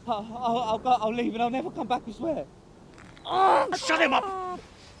 I'll leave and I'll never come back, I swear. Oh! Shut him up!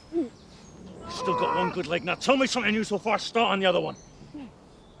 Still got one good leg. Now tell me something useful before I start on the other one.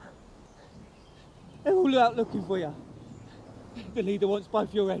 They're all out looking for you. The leader wants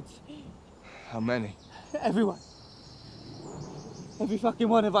both your heads. How many? Everyone. Every fucking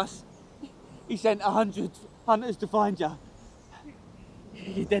one of us. He sent 100 hunters to find you.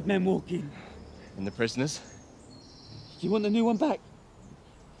 Your dead men walking. And the prisoners? Do you want the new one back?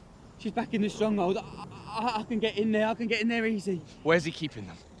 She's back in the stronghold. I can get in there. I can get in there easy. Where's he keeping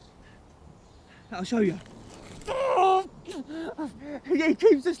them? I'll show you. He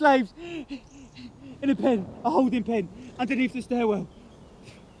keeps the slaves in a pen, a holding pen, underneath the stairwell.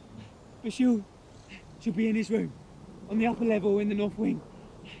 But she'll be in his room, on the upper level in the north wing.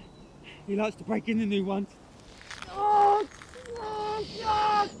 He likes to break in the new ones.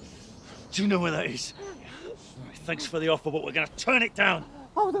 Do you know where that is? Right, thanks for the offer, but we're gonna turn it down.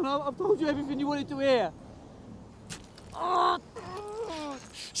 Hold on, I've told you everything you wanted to hear.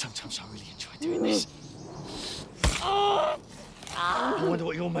 Sometimes I really enjoy doing this. I wonder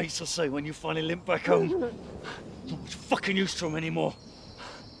what your mates will say when you finally limp back home. Not much fucking use to them anymore.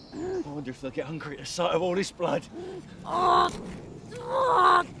 I wonder if they'll get hungry at the sight of all this blood.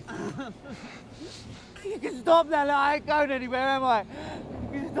 You can stop now, I ain't going anywhere, am I?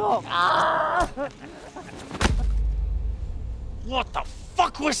 You can stop. What the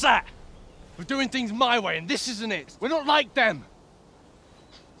fuck was that? We're doing things my way, and this isn't it. We're not like them.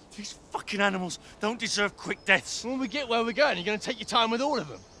 These fucking animals don't deserve quick deaths. When we get where we're going, you're going to take your time with all of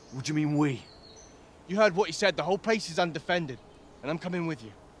them. What do you mean, we? You heard what he said. The whole place is undefended, and I'm coming with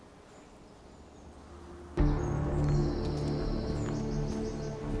you.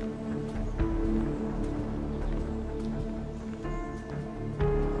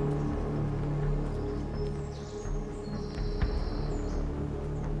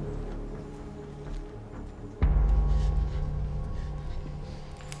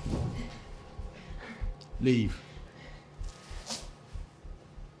 Leave.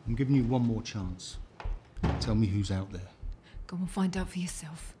 I'm giving you one more chance. Tell me who's out there. Go and find out for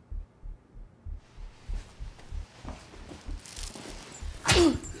yourself.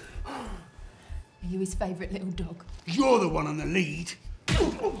 Are you his favourite little dog? You're the one on the lead.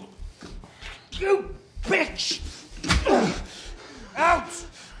 You bitch! Out!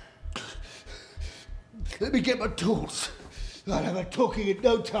 Let me get my tools. I'll have her talking in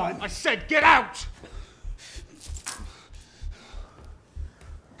no time. I said get out!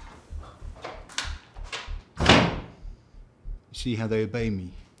 See how they obey me?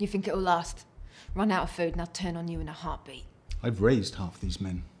 You think it'll last? Run out of food and I'll turn on you in a heartbeat. I've raised half these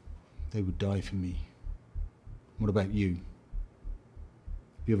men. They would die for me. What about you?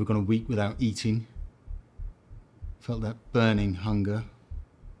 Have you ever gone a week without eating? Felt that burning hunger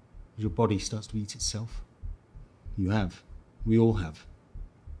as your body starts to eat itself? You have. We all have.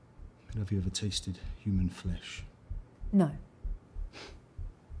 But have you ever tasted human flesh? No.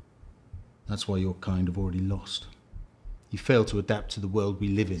 That's why your kind have already lost. You fail to adapt to the world we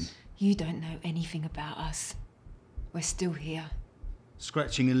live in. You don't know anything about us. We're still here.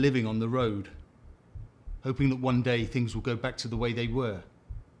 Scratching a living on the road, hoping that one day things will go back to the way they were.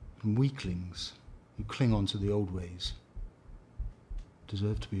 And weaklings who cling on to the old ways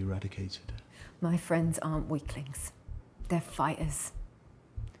deserve to be eradicated. My friends aren't weaklings. They're fighters.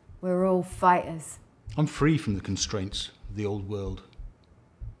 We're all fighters. I'm free from the constraints of the old world.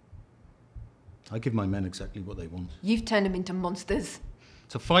 I give my men exactly what they want. You've turned them into monsters.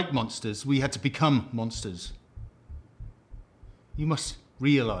 To fight monsters, we had to become monsters. You must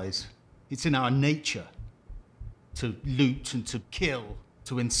realize it's in our nature to loot and to kill.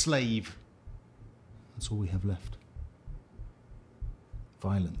 to enslave. That's all we have left.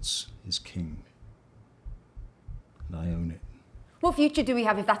 Violence is king. And I own it. What future do we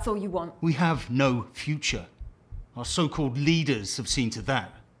have if that's all you want? We have no future. Our so-called leaders have seen to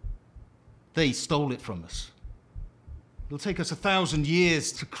that. They stole it from us. It'll take us 1,000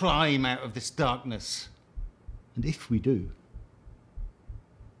 years to climb out of this darkness. And if we do,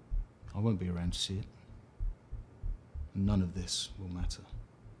 I won't be around to see it. And none of this will matter.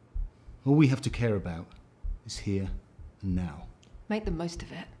 All we have to care about is here and now. Make the most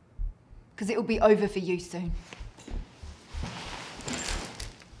of it. Because it'll be over for you soon.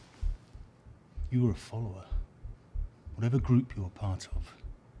 You are a follower. Whatever group you're part of,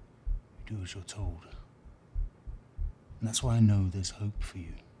 you do as you're told. And that's why I know there's hope for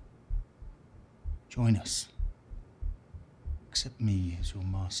you. Join us. Accept me as your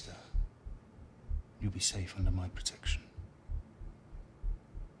master. You'll be safe under my protection.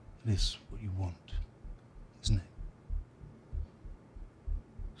 It is what you want, isn't it?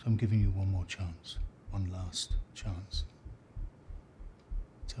 So I'm giving you one more chance. One last chance.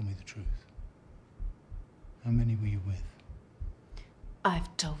 Tell me the truth. How many were you with?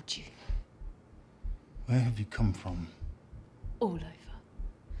 I've told you. Where have you come from? All over.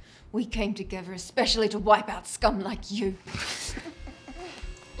 We came together especially to wipe out scum like you.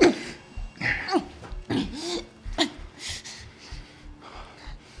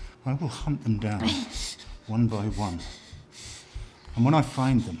 I will hunt them down, one by one. And when I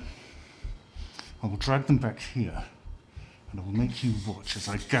find them, I will drag them back here, and I will make you watch as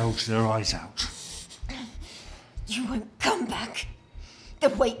I gouge their eyes out. You won't come back. They're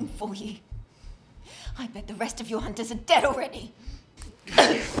waiting for you. I bet the rest of your hunters are dead already.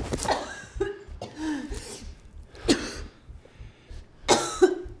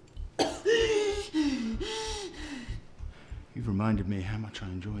 You've reminded me how much I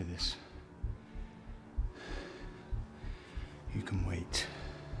enjoy this. You can wait.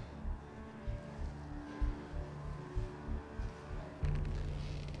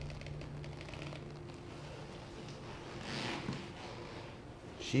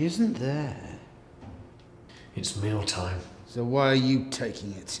 She isn't there. It's mealtime. So why are you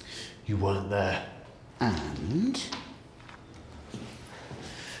taking it? You weren't there. And?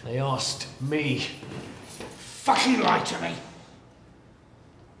 They asked me. Fucking lie to me!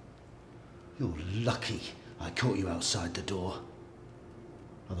 You're lucky I caught you outside the door.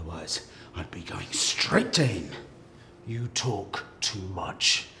 Otherwise, I'd be going straight to him. You talk too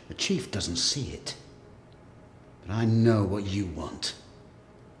much. The chief doesn't see it. But I know what you want.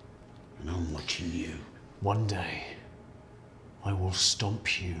 And I'm watching you. One day, I will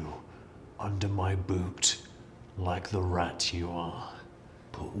stomp you under my boot like the rat you are.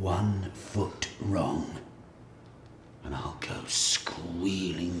 Put one foot wrong, and I'll go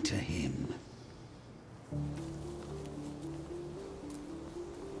squealing to him.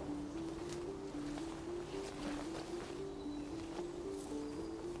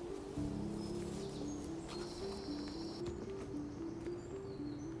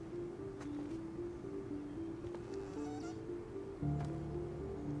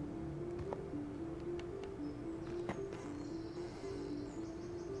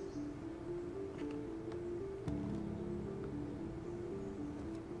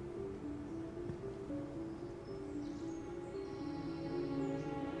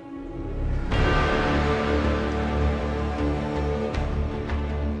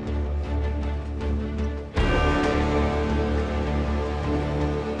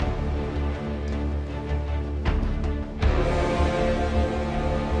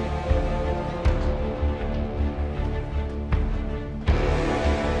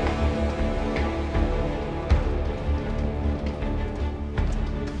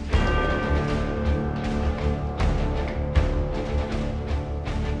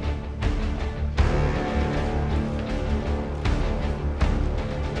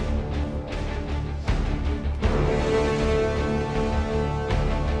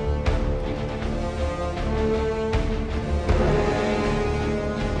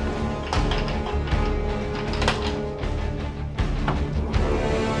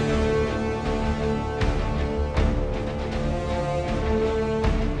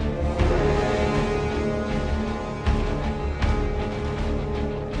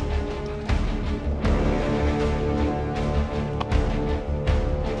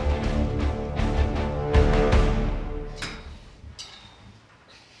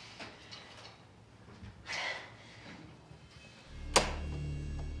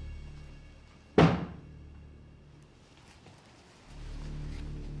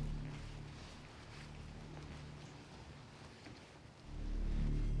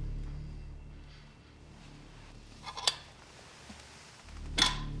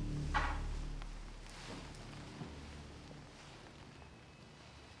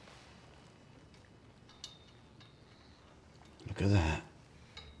 Look at that.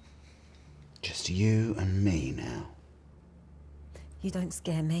 Just you and me now. You don't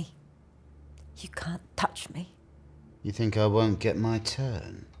scare me. You can't touch me. You think I won't get my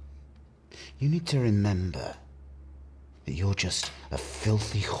turn? You need to remember that you're just a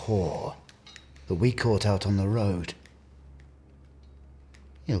filthy whore that we caught out on the road.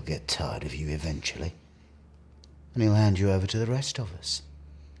 He'll get tired of you eventually, and he'll hand you over to the rest of us.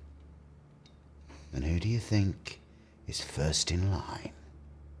 And who do you think is first in line?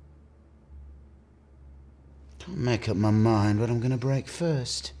 Can't make up my mind what I'm going to break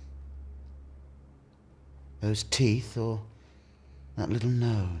first. Those teeth or that little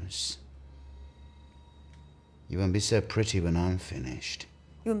nose. You won't be so pretty when I'm finished.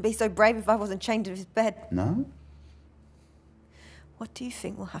 You wouldn't be so brave if I wasn't chained to his bed. No? What do you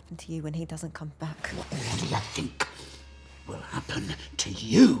think will happen to you when he doesn't come back? What do you think will happen to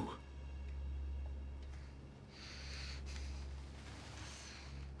you?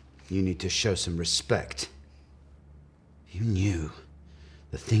 You need to show some respect. You knew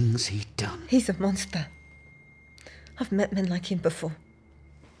the things he'd done. He's a monster. I've met men like him before.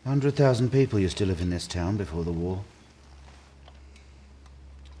 100,000 people used to live in this town before the war.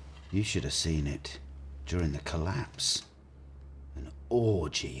 You should have seen it during the collapse. An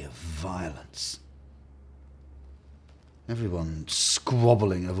orgy of violence. Everyone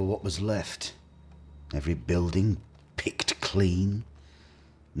squabbling over what was left. Every building picked clean.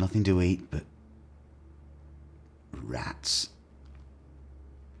 Nothing to eat but rats.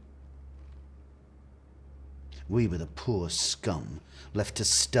 We were the poor scum left to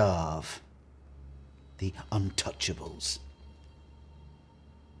starve. The untouchables.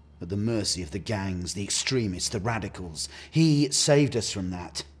 At the mercy of the gangs, the extremists, the radicals. He saved us from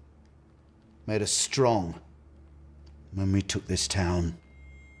that. Made us strong. When we took this town,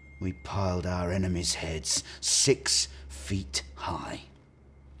 we piled our enemies' heads 6 feet high.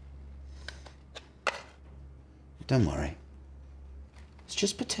 Don't worry. It's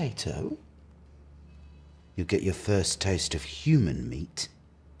just potato. You'll get your first taste of human meat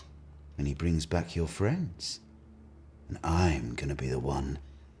when he brings back your friends. And I'm gonna be the one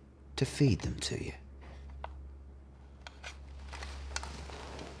to feed them to you.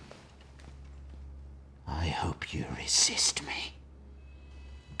 I hope you resist me.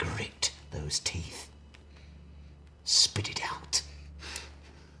 Grit those teeth. Spit it out.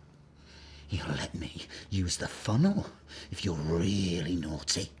 You'll let me use the funnel if you're really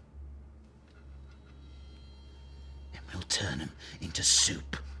naughty. And we'll turn them into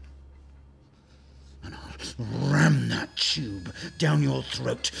soup. And I'll ram that tube down your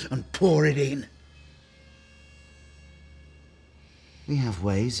throat and pour it in. We have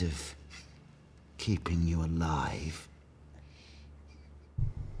ways of keeping you alive.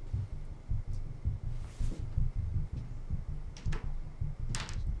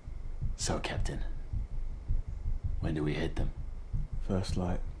 So, Captain, when do we hit them? First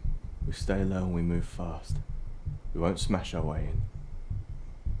light. We stay low and we move fast. We won't smash our way in.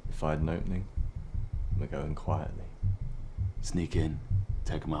 If I had an opening, we're going quietly. Sneak in,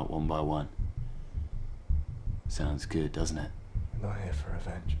 take them out one by one. Sounds good, doesn't it? We're not here for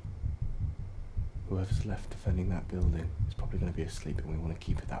revenge. Whoever's left defending that building is probably going to be asleep, and we want to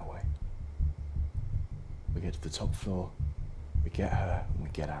keep it that way. We get to the top floor, we get her, and we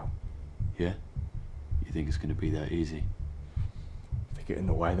get out. Yeah? You think it's going to be that easy? If they get in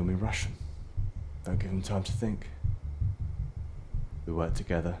the way, then we rush them. Don't give them time to think. We work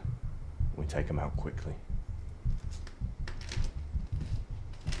together, and we take them out quickly.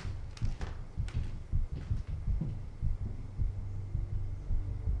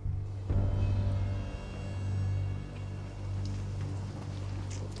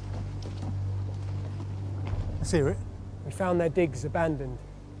 Let's hear it. We found their digs abandoned.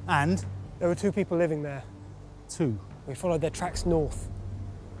 And? There were 2 people living there. 2? We followed their tracks north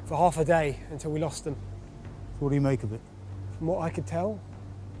for half a day until we lost them. So what do you make of it? From what I could tell,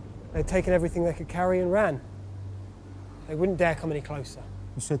 they'd taken everything they could carry and ran. They wouldn't dare come any closer.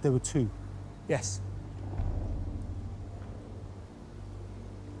 You said there were 2? Yes.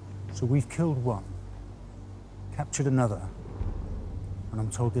 So we've killed 1, captured another, and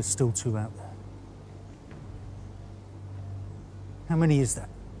I'm told there's still 2 out there. How many is that?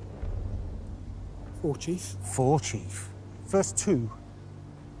 4, Chief. 4, Chief. First 2, and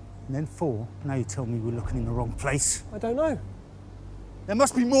then 4. Now you tell me we're looking in the wrong place. I don't know. There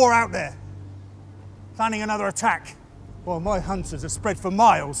must be more out there. Planning another attack. While my hunters are spread for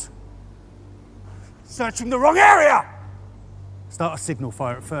miles. Searching the wrong area! Start a signal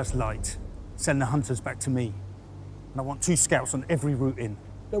fire at first light. Send the hunters back to me. And I want 2 scouts on every route in.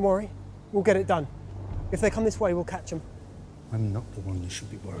 Don't worry. We'll get it done. If they come this way, we'll catch them. I'm not the one you should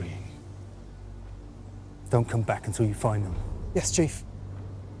be worrying. Don't come back until you find them. Yes, Chief.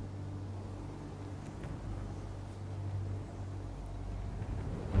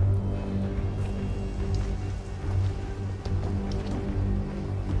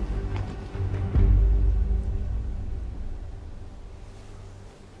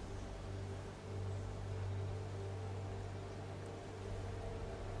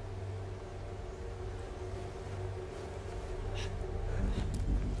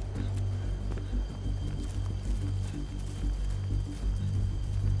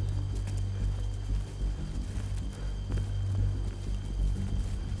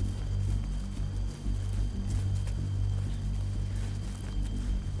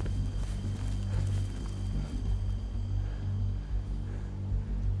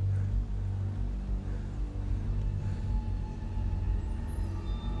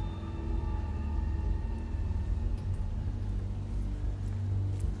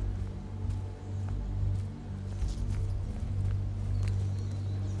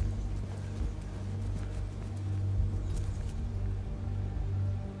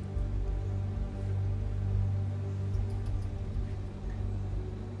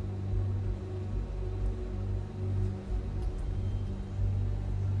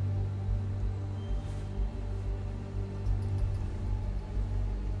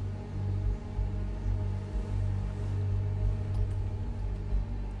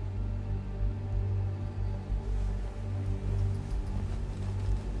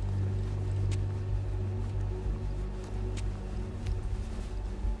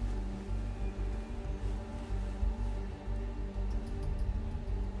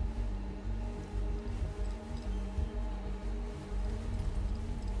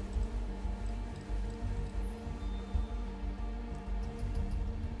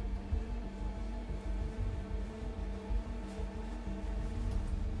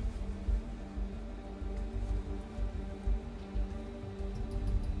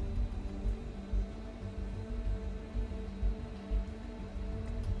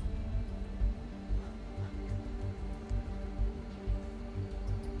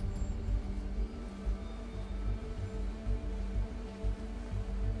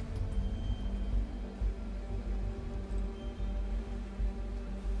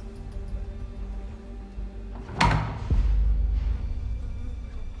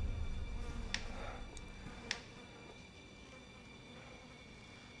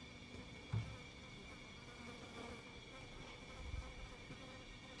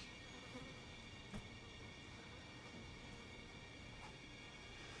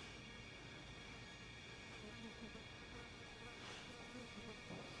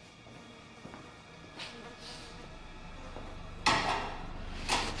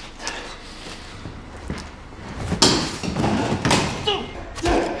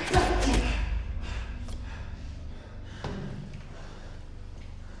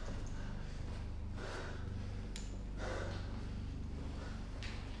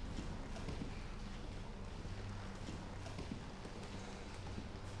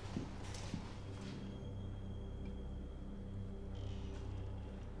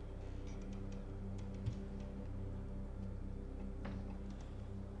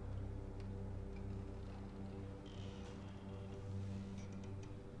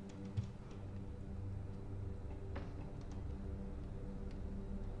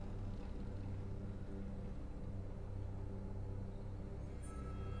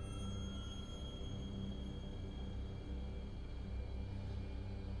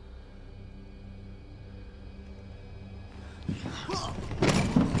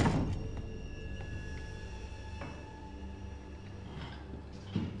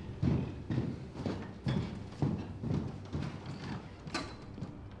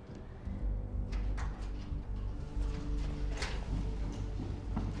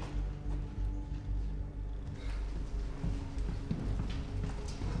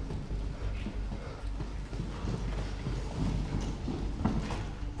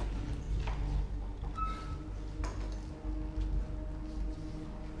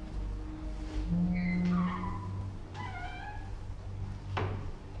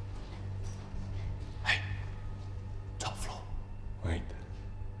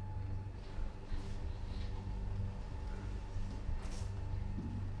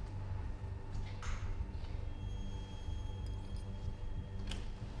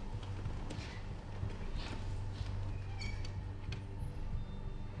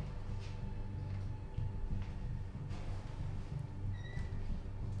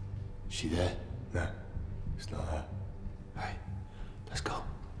 She there? No, it's not her. Right, let's go.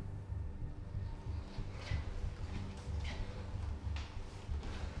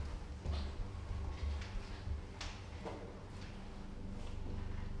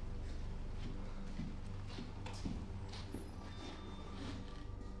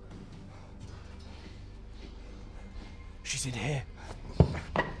 She's in here.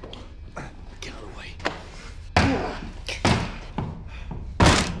 Get out of the way.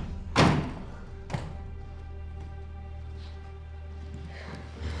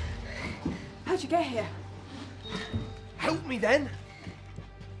 How'd you get here? Help me then.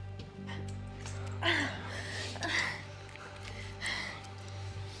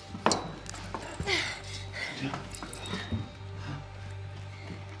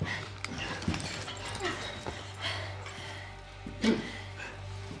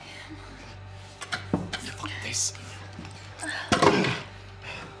 Fuck this.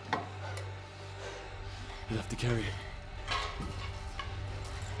 You'll have to carry it.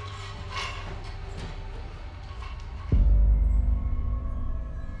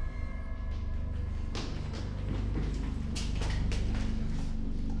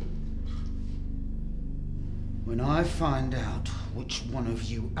 When I find out which one of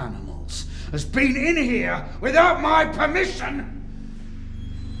you animals has been in here without my permission...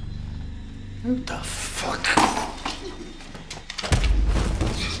 Who the fuck?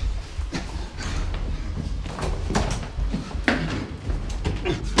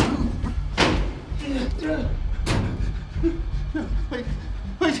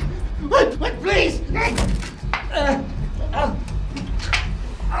 Wait, please!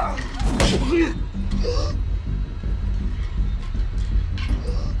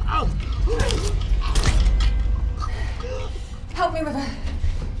 Help me with her.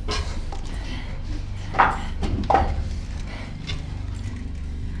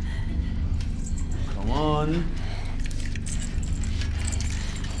 Come on.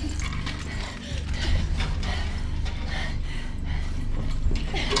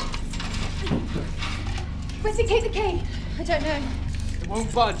 Where's he keep the key? I don't know. It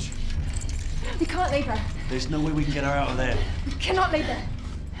won't budge. We can't leave her. There's no way we can get her out of there. We cannot leave her.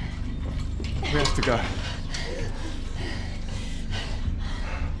 We have to go.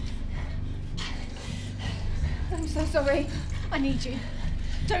 I'm so sorry. I need you.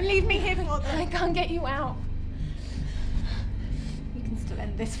 Don't leave me here. I can't get you out. You can still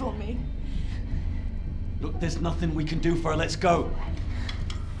end this for me. Look, there's nothing we can do for her. Let's go.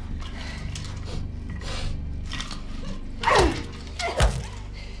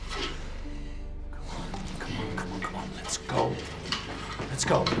 Come on. Let's go. Let's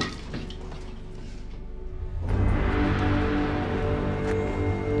go.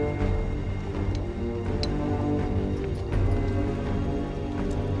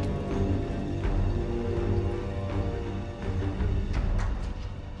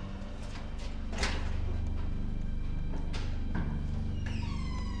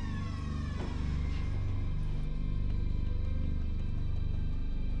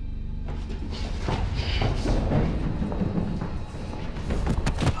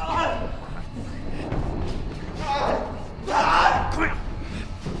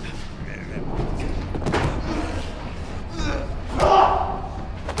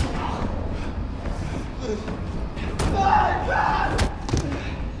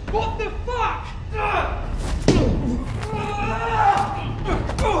 What the fuck?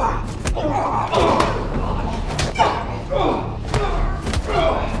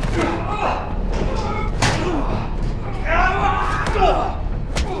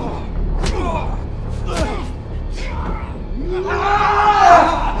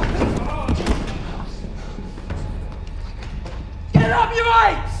 Get up, you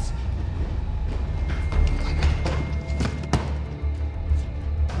apes!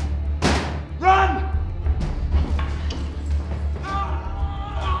 Run!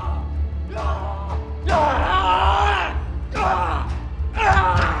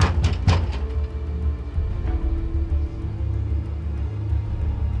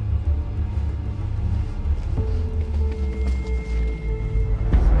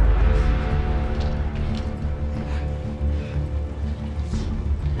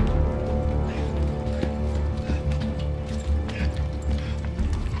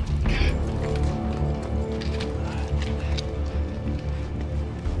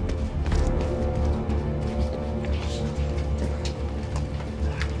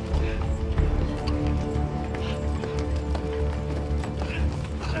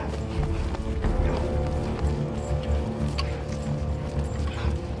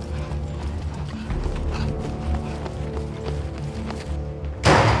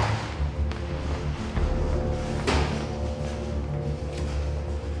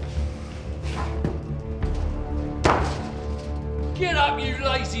 Get up, you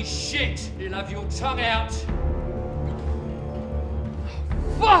lazy shit! You'll have your tongue out.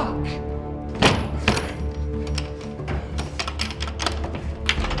 Fuck!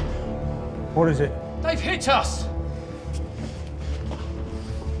 What is it? They've hit us!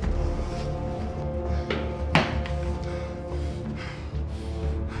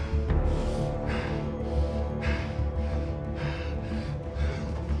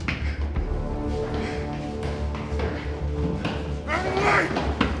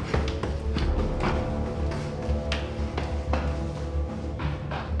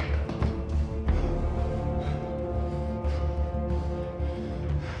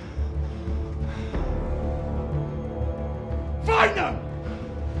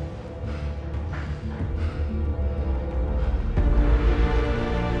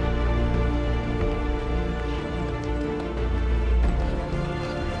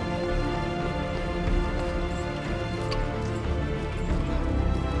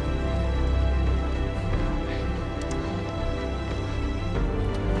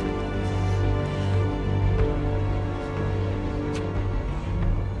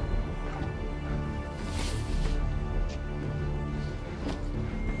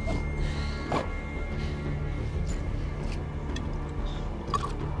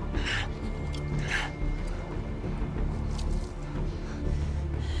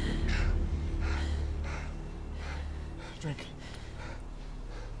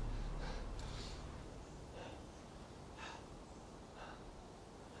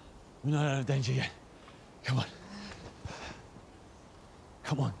 We're not out of danger yet. Come on.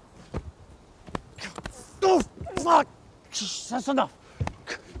 Come on. Oh, fuck! That's enough.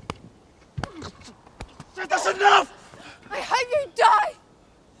 That's enough! I hope you die!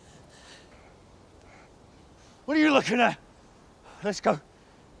 What are you looking at? Let's go.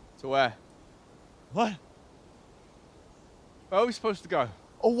 To where? What? Where are we supposed to go?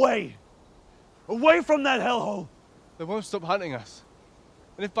 Away! Away from that hellhole! They won't stop hunting us.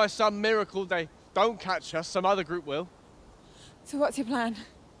 And if by some miracle they don't catch us, some other group will. So what's your plan?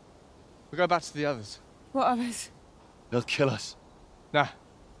 We'll go back to the others. What others? They'll kill us. Nah.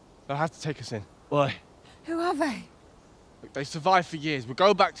 They'll have to take us in. Why? Who are they? Look, they survived for years. We'll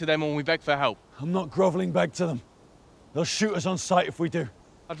go back to them when we beg for help. I'm not groveling back to them. They'll shoot us on sight if we do.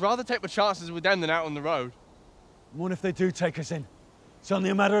 I'd rather take my chances with them than out on the road. And what if they do take us in? It's only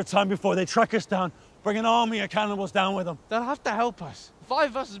a matter of time before they track us down, bring an army of cannibals down with them. They'll have to help us. 5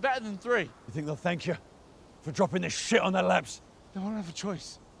 of us is better than 3. You think they'll thank you for dropping this shit on their laps? They won't have a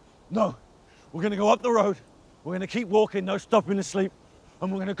choice. No. We're gonna go up the road. We're gonna keep walking, no stopping to sleep.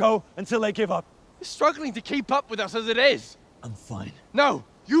 And we're gonna go until they give up. You're struggling to keep up with us as it is. I'm fine. No,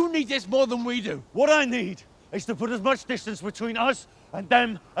 you need this more than we do. What I need is to put as much distance between us and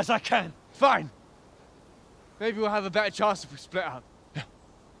them as I can. Fine. Maybe we'll have a better chance if we split up. Yeah.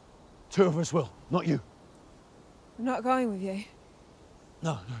 2 of us will, not you. I'm not going with you.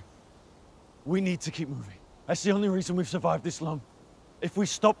 No. We need to keep moving. That's the only reason we've survived this long. If we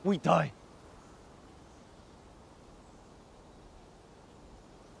stop, we die.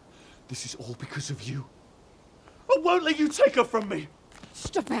 This is all because of you. I won't let you take her from me!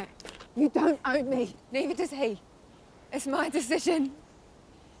 Stop it! You don't own me. Neither does he. It's my decision.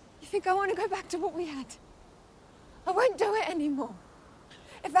 You think I want to go back to what we had? I won't do it anymore.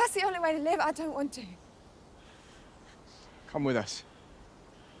 If that's the only way to live, I don't want to. Come with us.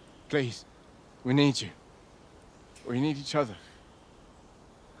 Please. We need you. We need each other.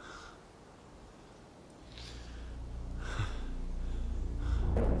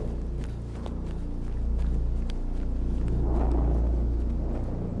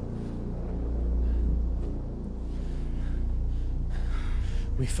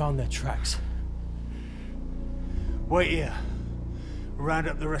 We found their tracks. Wait here. Round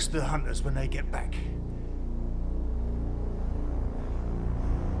up the rest of the hunters when they get back.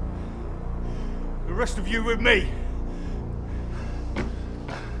 The rest of you with me.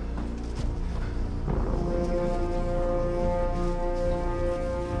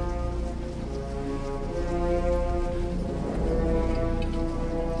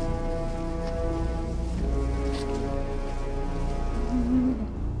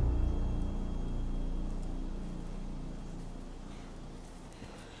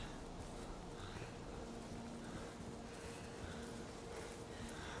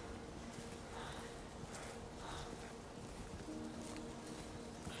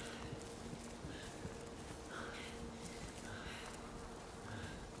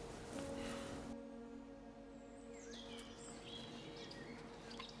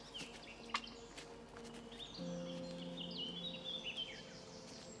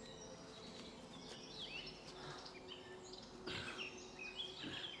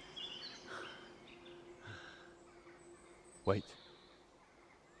 Wait.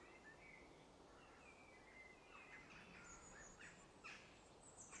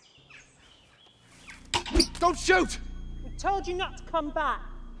 Don't shoot! We told you not to come back.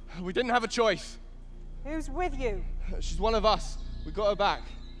 We didn't have a choice. Who's with you? She's one of us. We got her back.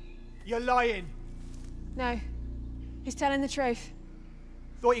 You're lying. No. He's telling the truth.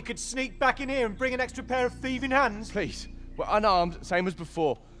 Thought you could sneak back in here and bring an extra pair of thieving hands? Please. We're unarmed, same as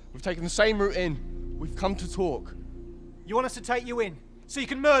before. We've taken the same route in. We've come to talk. You want us to take you in, so you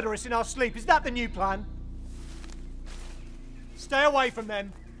can murder us in our sleep? Is that the new plan? Stay away from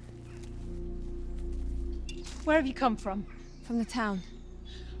them. Where have you come from? From the town.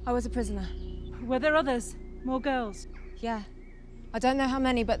 I was a prisoner. Were there others? More girls? Yeah. I don't know how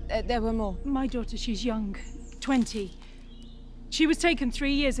many, but there were more. My daughter, she's young. 20. She was taken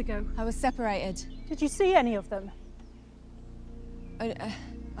 3 years ago. I was separated. Did you see any of them?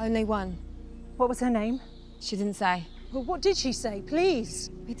 Only one. What was her name? She didn't say. Well, what did she say, please?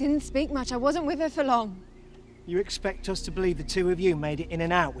 We didn't speak much. I wasn't with her for long. You expect us to believe the 2 of you made it in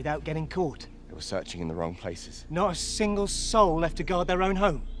and out without getting caught? They were searching in the wrong places. Not a single soul left to guard their own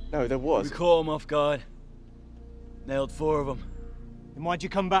home? No, there was. We caught them off guard. Nailed 4 of them. Then why'd you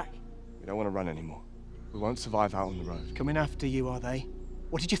come back? We don't want to run anymore. We won't survive out on the road. Coming after you, are they?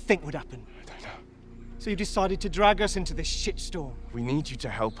 What did you think would happen? I don't know. So you decided to drag us into this shitstorm? We need you to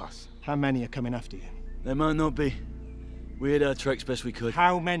help us. How many are coming after you? They might not be. We hid our tracks best we could.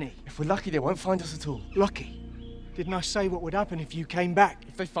 How many? If we're lucky, they won't find us at all. Lucky? Didn't I say what would happen if you came back?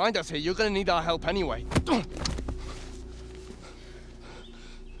 If they find us here, you're gonna need our help anyway.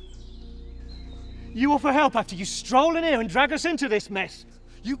 You offer help after you stroll in here and drag us into this mess?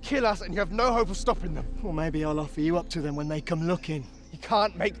 You kill us and you have no hope of stopping them. Well, maybe I'll offer you up to them when they come looking. You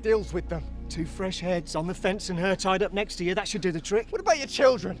can't make deals with them. 2 fresh heads on the fence and her tied up next to you, that should do the trick. What about your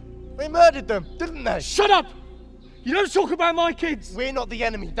children? They murdered them, didn't they? Shut up! You don't talk about my kids! We're not the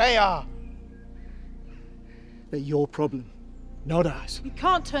enemy, they are. They're your problem, not ours. We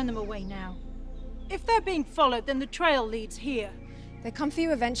can't turn them away now. If they're being followed, then the trail leads here. They come for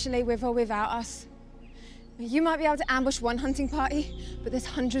you eventually, with or without us. You might be able to ambush one hunting party, but there's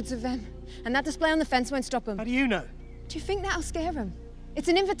hundreds of them. And that display on the fence won't stop them. How do you know? Do you think that'll scare them? It's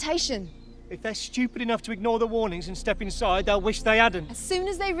an invitation. If they're stupid enough to ignore the warnings and step inside, they'll wish they hadn't. As soon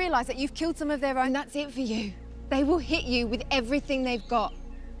as they realise that you've killed some of their own, that's it for you. They will hit you with everything they've got.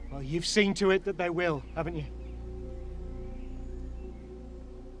 Well, you've seen to it that they will, haven't you?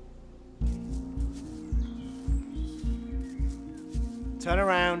 Turn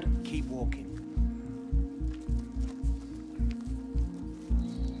around, keep walking.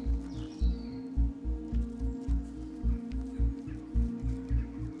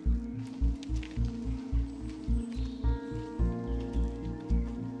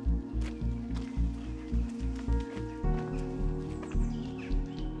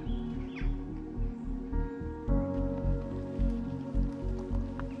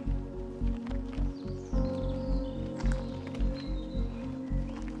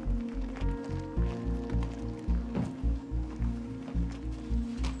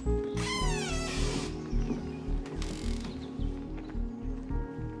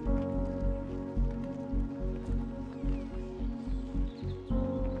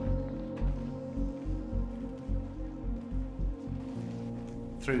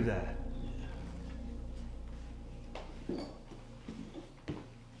 Through there.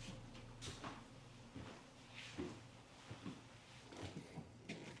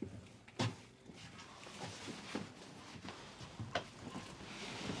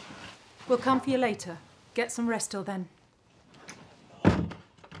 We'll come for you later. Get some rest till then.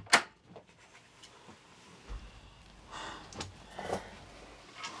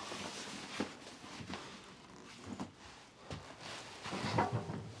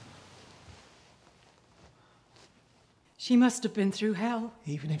 She must have been through hell.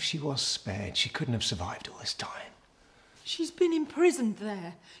 Even if she was spared, she couldn't have survived all this time. She's been imprisoned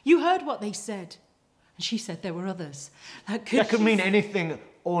there. You heard what they said. And she said there were others. That could mean anything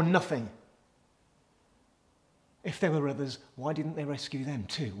or nothing. If there were others, why didn't they rescue them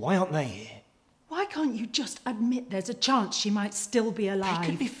too? Why aren't they here? Why can't you just admit there's a chance she might still be alive?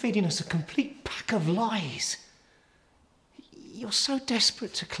 They could be feeding us a complete pack of lies. You're so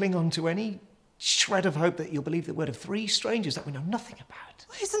desperate to cling on to any shred of hope that you'll believe the word of 3 strangers that we know nothing about.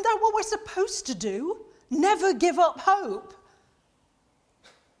 Isn't that what we're supposed to do? Never give up hope.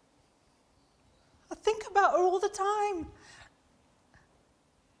 I think about her all the time.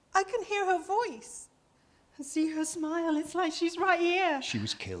 I can hear her voice and see her smile. It's like she's right here. She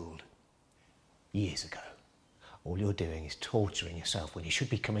was killed years ago. All you're doing is torturing yourself when you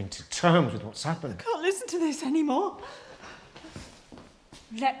should be coming to terms with what's happened. I can't listen to this anymore.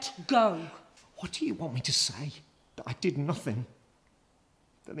 Let go. What do you want me to say? That I did nothing?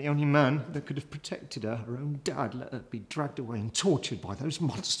 That the only man that could have protected her, her own dad, let her be dragged away and tortured by those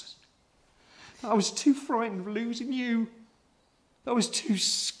monsters? That I was too frightened of losing you. That I was too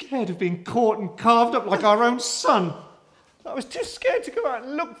scared of being caught and carved up like our own son. That I was too scared to go out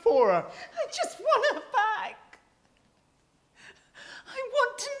and look for her. I just want her back. I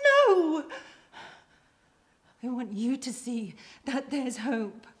want to know. I want you to see that there's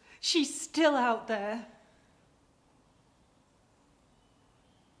hope. She's still out there.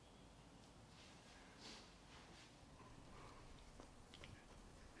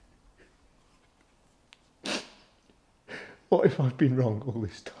 What if I've been wrong all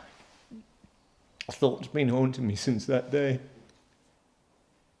this time? A thought's been haunting me since that day.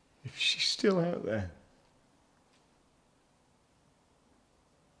 If she's still out there,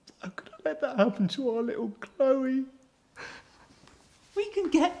 how could I let that happen to our little Chloe? We can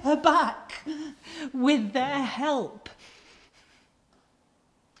get her back with their help.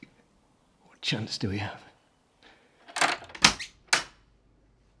 What chance do we have?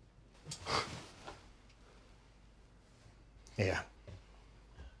 Here.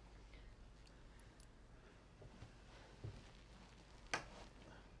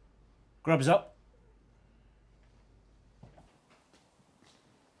 Grubs up.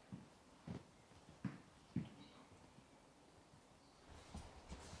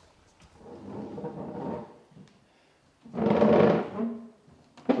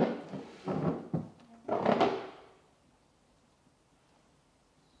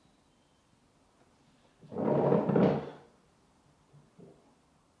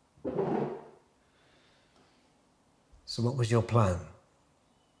 So what was your plan?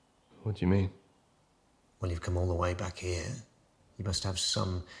 What do you mean? Well, you've come all the way back here. You must have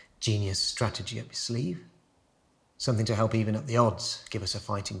some genius strategy up your sleeve. Something to help even up the odds, give us a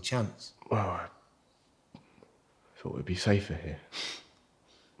fighting chance. Well, I thought we'd be safer here.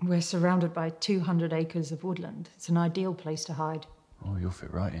 We're surrounded by 200 acres of woodland. It's an ideal place to hide. Oh, you'll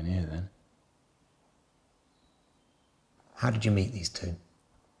fit right in here then. How did you meet these two?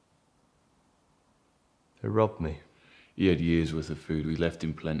 They robbed me. He had years' worth of food. We left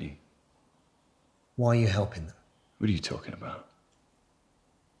him plenty. Why are you helping them? What are you talking about?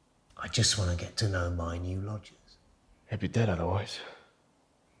 I just want to get to know my new lodgers. They'd be dead otherwise.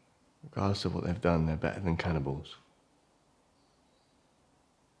 Regardless of what they've done, they're better than cannibals.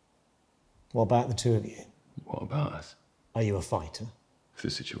 What about the two of you? What about us? Are you a fighter? If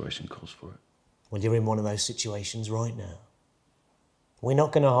the situation calls for it. Well, you're in one of those situations right now. We're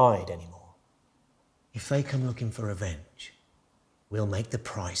not going to hide anymore. If they come looking for revenge, we'll make the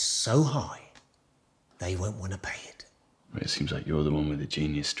price so high, they won't want to pay it. It seems like you're the one with the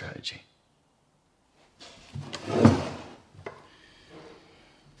genius strategy.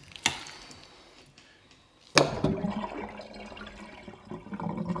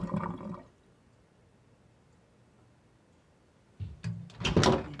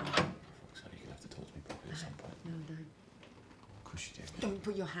 Don't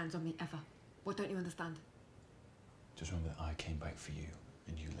put your hands on me ever. What don't you understand? Just remember that I came back for you,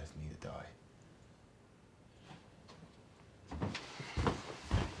 and you left me to die.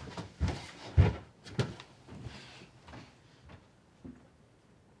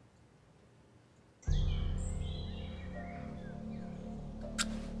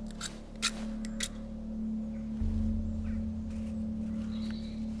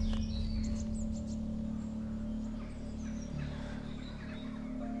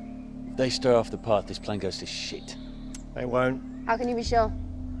 If they stir off the path, this plan goes to shit. They won't. How can you be sure?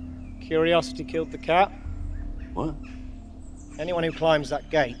 Curiosity killed the cat. What? Anyone who climbs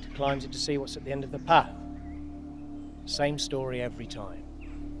that gate climbs it to see what's at the end of the path. Same story every time.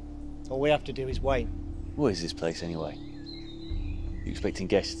 All we have to do is wait. What is this place anyway? You expecting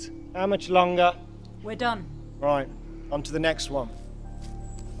guests? How much longer? We're done. Right, on to the next one.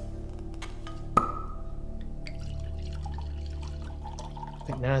 I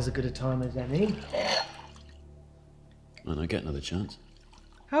think now's as good a time as any. And I get another chance.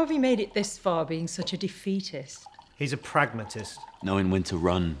 How have you made it this far being such a defeatist? He's a pragmatist. Knowing when to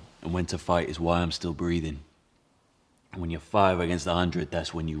run and when to fight is why I'm still breathing. And when you're 5 against 100,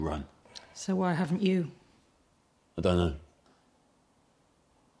 that's when you run. So why haven't you? I don't know.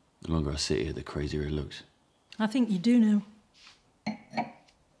 The longer I sit here, the crazier it looks. I think you do know.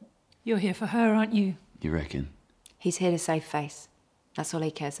 You're here for her, aren't you? You reckon? He's here to save face. That's all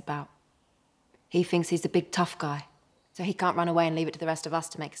he cares about. He thinks he's the big tough guy, so he can't run away and leave it to the rest of us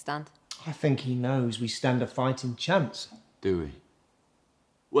to make a stand. I think he knows we stand a fighting chance. Do we?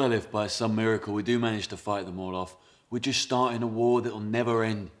 Well, if by some miracle we do manage to fight them all off, we're just starting a war that'll never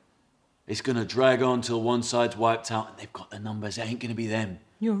end. It's gonna drag on till one side's wiped out and they've got the numbers. It ain't gonna be them.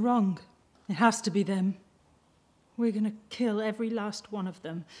 You're wrong. It has to be them. We're gonna kill every last one of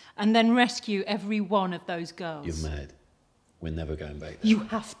them and then rescue every one of those girls. You're mad. We're never going back there. You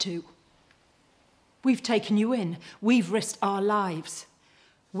have to. We've taken you in. We've risked our lives.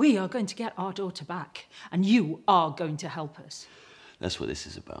 We are going to get our daughter back, and you are going to help us. That's what this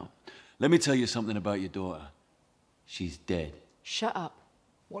is about. Let me tell you something about your daughter. She's dead. Shut up.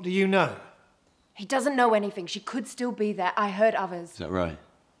 What do you know? He doesn't know anything. She could still be there. I heard others. Is that right?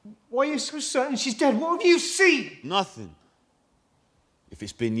 Why are you so certain she's dead? What have you seen? Nothing. If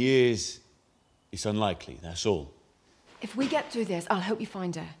it's been years, it's unlikely, that's all. If we get through this, I'll help you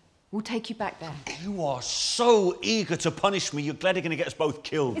find her. We'll take you back there. You are so eager to punish me, you're glad you're going to get us both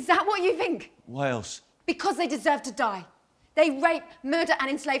killed. Is that what you think? Why else? Because they deserve to die. They rape, murder,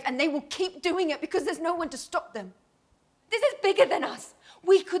 and enslave, and they will keep doing it because there's no one to stop them. This is bigger than us.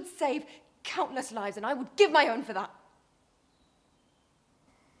 We could save countless lives, and I would give my own for that.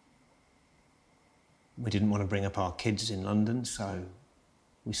 We didn't want to bring up our kids in London, so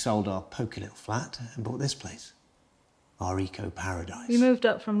we sold our poky little flat and bought this place. Our eco-paradise. We moved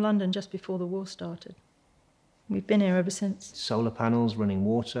up from London just before the war started. We've been here ever since. Solar panels, running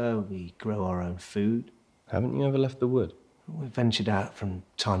water, we grow our own food. Haven't you ever left the wood? We've ventured out from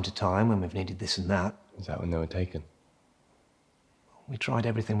time to time when we've needed this and that. Is that when they were taken? We tried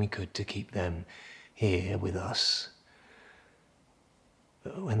everything we could to keep them here with us.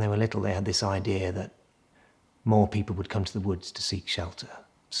 But when they were little, they had this idea that more people would come to the woods to seek shelter.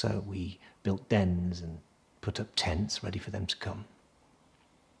 So we built dens and put up tents ready for them to come.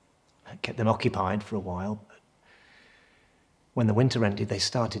 It kept them occupied for a while, but When the winter ended, they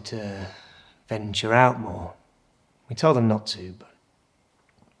started to venture out more. We told them not to,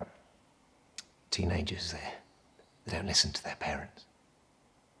 but teenagers, they don't listen to their parents.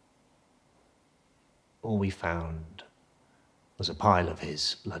 All we found was a pile of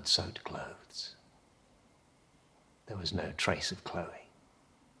his blood-soaked clothes. There was no trace of Chloe.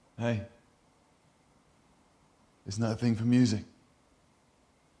 Hey, isn't that a thing for music?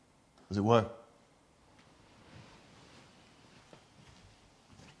 Does it work?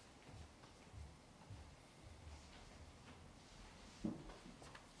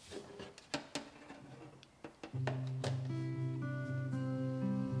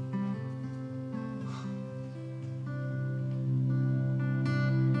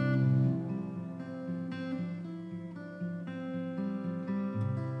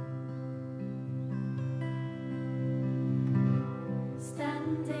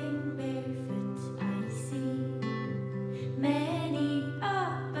 Standing barefoot, I see many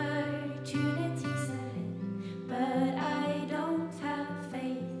opportunities ahead, but I don't have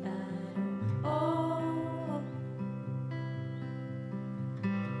faith at all.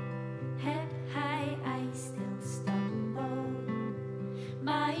 Head high, I still stumble.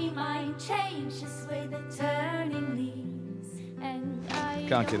 My mind changes with the turning leaves, and I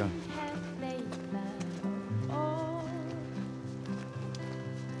Can't get don't on. have faith at all.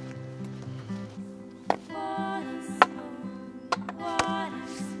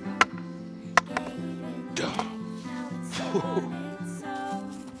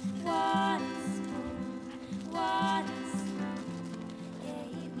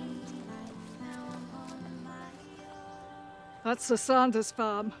 That's the Sanders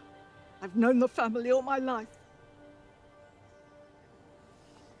farm. I've known the family all my life.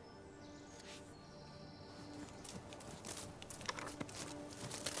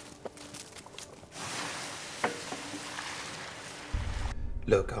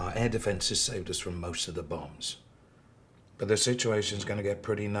 Look, our air defenses saved us from most of the bombs. But the situation's gonna get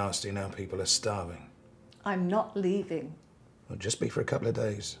pretty nasty now people are starving. I'm not leaving. It'll just be for a couple of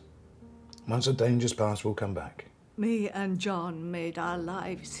days. Once the danger's past, we'll come back. Me and John made our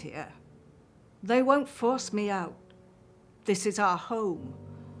lives here. They won't force me out. This is our home.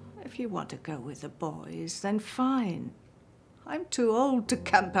 If you want to go with the boys, then fine. I'm too old to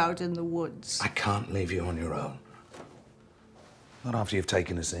camp out in the woods. I can't leave you on your own. Not after you've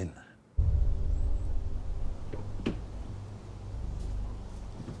taken us in.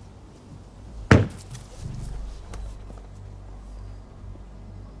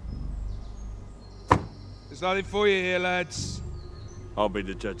 There's nothing for you here, lads. I'll be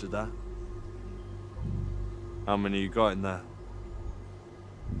the judge of that. How many you got in there?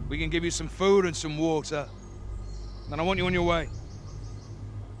 We can give you some food and some water. Then I want you on your way.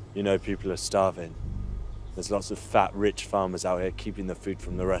 You know people are starving. There's lots of fat, rich farmers out here keeping the food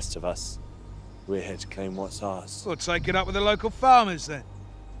from the rest of us. We're here to claim what's ours. Well, take it up with the local farmers, then.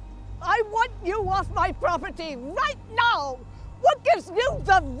 I want you off my property right now! What gives you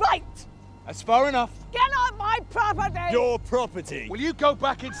the right? That's far enough. Get off my property! Your property? Will you go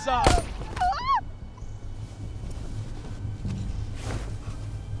back inside?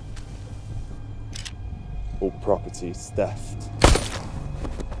 All property is theft.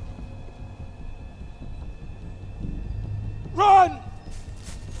 Run!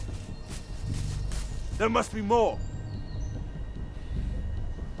 There must be more.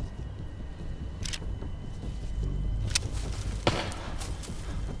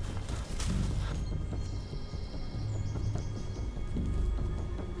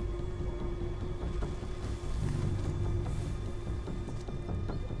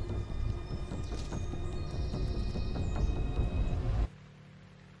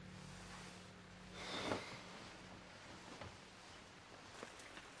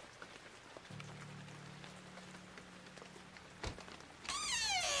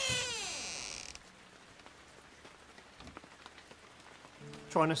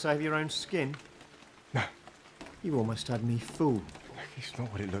 Trying to save your own skin? No. You almost had me fooled. It's not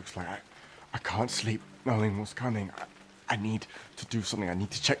what it looks like. I can't sleep knowing what's coming. I need to do something. I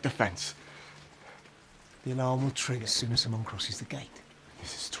need to check the fence. The alarm will trigger as soon as someone crosses the gate.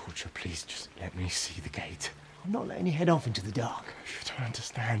 This is torture. Please just let me see the gate. I'm not letting you head off into the dark. You don't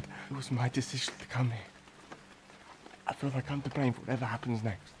understand. It was my decision to come here. I feel like I'm to blame for whatever happens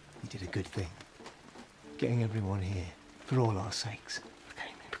next. You did a good thing. Getting everyone here, for all our sakes.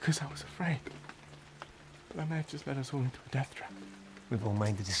 Because I was afraid. But I may have just led us all into a death trap. We've all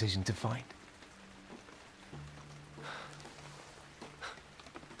made the decision to fight.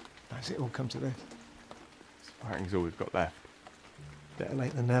 Has it all come to this? Fighting's all we've got left. Better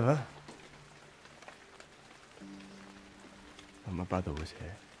late than never. when my brother was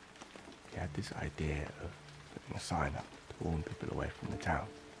here, he had this idea of putting a sign up to warn people away from the town.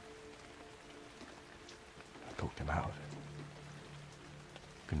 I talked him out of it,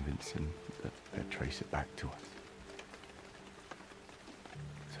 convinced him that they'd trace it back to us.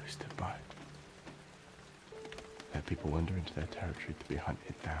 So he stood by. Let people wander into their territory to be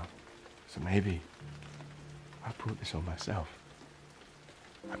hunted down. So maybe I brought this on myself.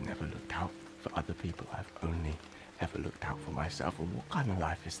 I've never looked out for other people. I've only ever looked out for myself. And what kind of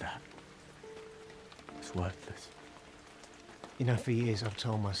life is that? It's worthless. You know, for years I've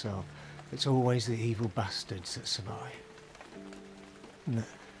told myself it's always the evil bastards that survive.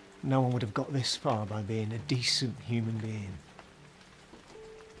 No one would have got this far by being a decent human being.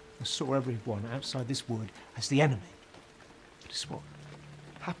 I saw everyone outside this wood as the enemy. But it's what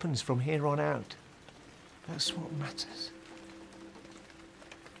happens from here on out. That's what matters.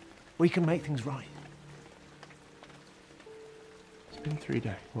 We can make things right. It's been 3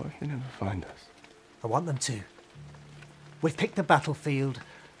 days. What if they never find us? I want them to. We've picked the battlefield.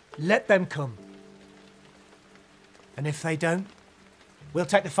 Let them come. And if they don't, we'll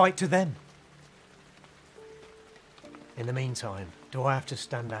take the fight to them. In the meantime, do I have to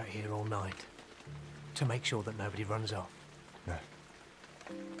stand out here all night to make sure that nobody runs off? No.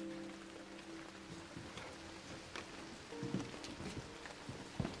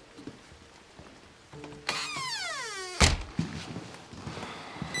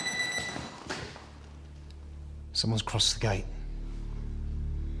 Someone's crossed the gate.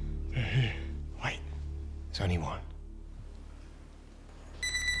 Wait, there's only one.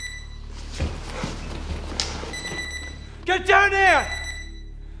 Get down here!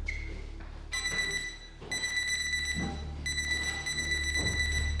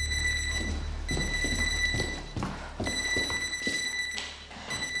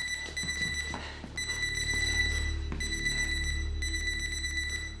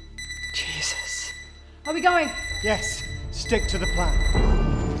 Jesus. Are we going? Yes, stick to the plan.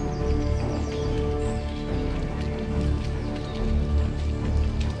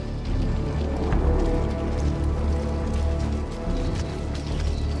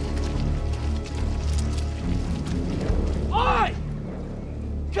 Oi!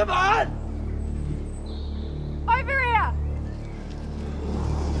 Come on! Over here!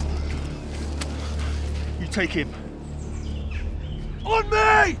 You take him. On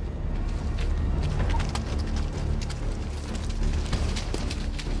me!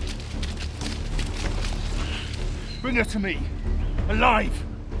 Bring her to me. Alive.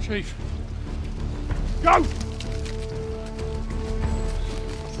 Chief. Go!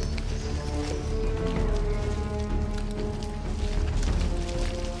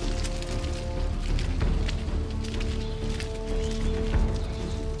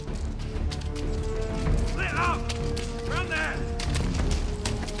 Split up! Round there!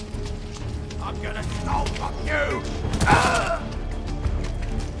 I'm gonna stomp you! Ah!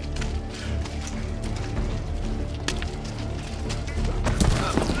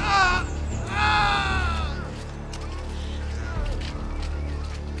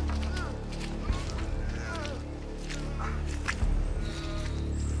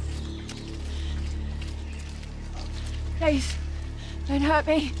 Please, don't hurt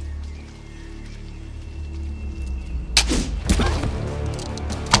me.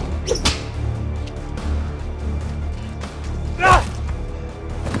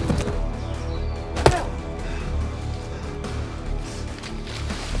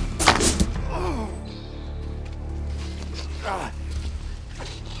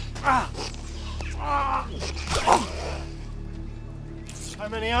 How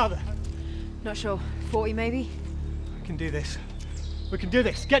many are there? Not sure. 40 maybe? We can do this. We can do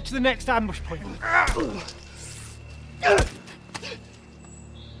this. Get to the next ambush point.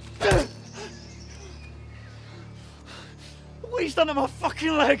 What he's done to my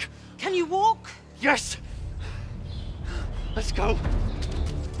fucking leg? Can you walk? Yes! Let's go.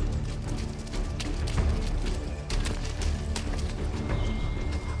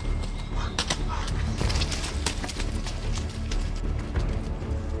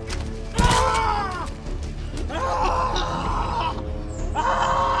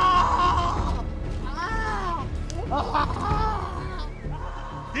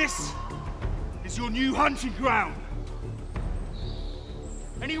 This is your new hunting ground.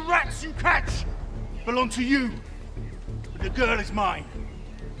 Any rats you catch belong to you, but the girl is mine.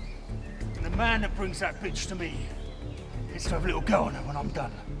 And the man that brings that bitch to me gets to have a little go on her when I'm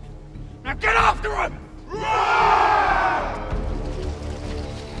done. Now get after him!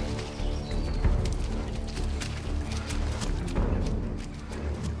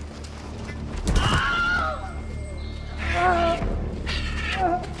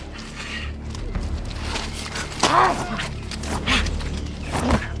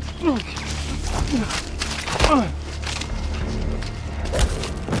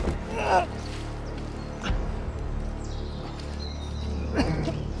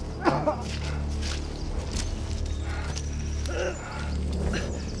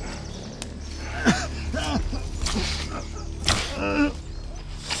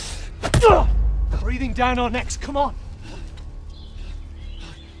 Breathing down our necks, come on!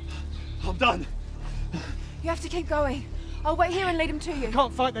 I'm done. You have to keep going. I'll wait here and lead him to you. We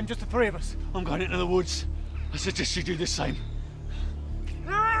can't fight them, just the three of us. I'm going into the woods. I suggest you do the same.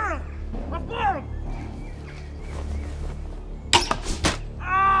 I've got him!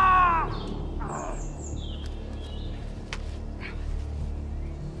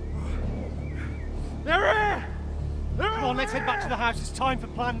 They're here! Come on, let's head back to the house. It's time for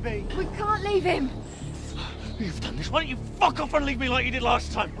plan B. We can't leave him. You've done this. Why don't you fuck off and leave me like you did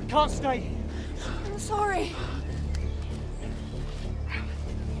last time? We can't stay here. I'm sorry.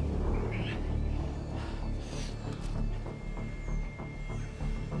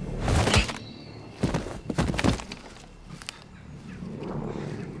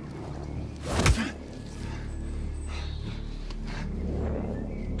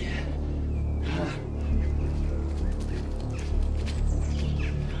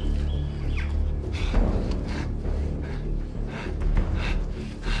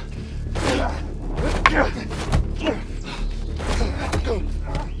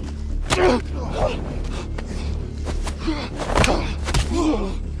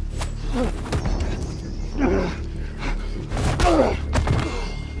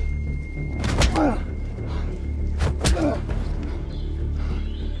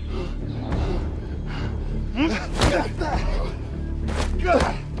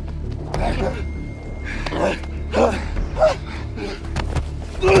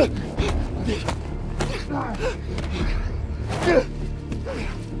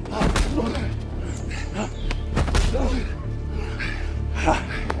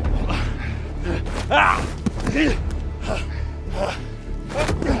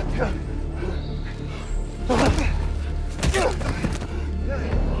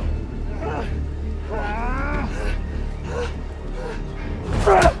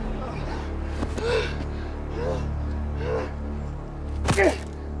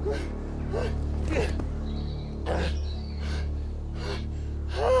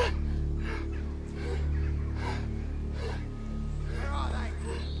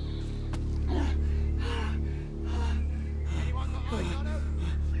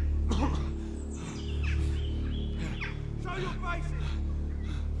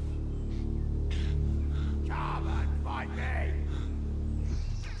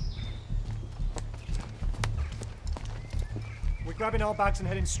 We're grabbing our bags and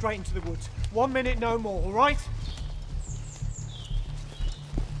heading straight into the woods. 1 minute, no more, all right?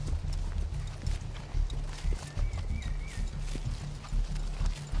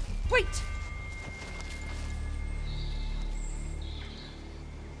 Wait!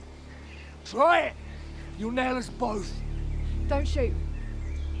 Try it! You'll nail us both. Don't shoot.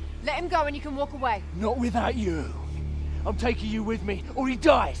 Let him go and you can walk away. Not without you. I'm taking you with me, or he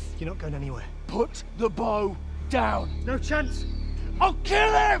dies. You're not going anywhere. Put the bow down. No chance. I'll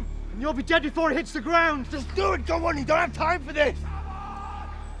kill him! And you'll be dead before he hits the ground. Just do it, go on, you don't have time for this.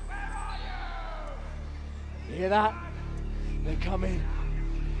 You hear that? They're coming.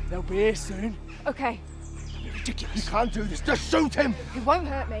 They'll be here soon. Okay. Don't be ridiculous. You can't do this. Just shoot him. He won't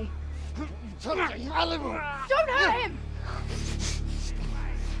hurt me. Don't hurt him!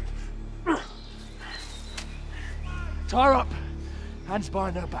 Tie her up. Hands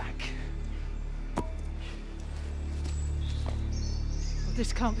behind her back. Well,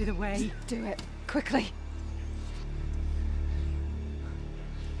 this can't be the way. Do it. Quickly.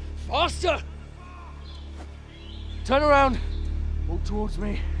 Faster! Turn around. Walk towards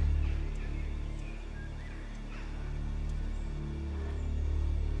me.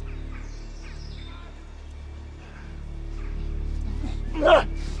 Let's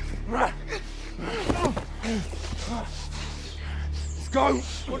go!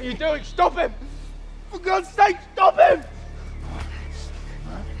 What are you doing? Stop him! For God's sake, stop him!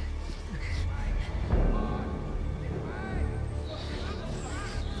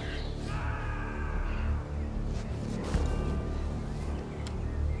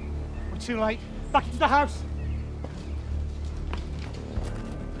 We're too late. Back into the house.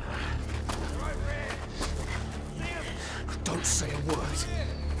 Don't say a word.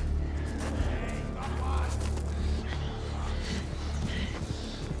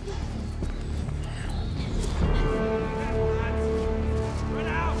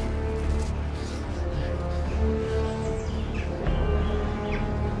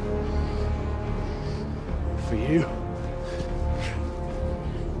 for you.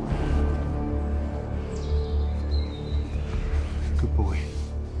 Good boy.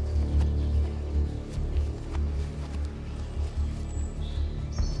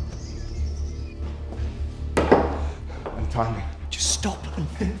 Untie me. Just stop and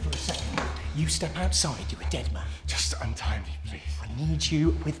think for a second. You step outside, you're a dead man. Just untie me, please. I need you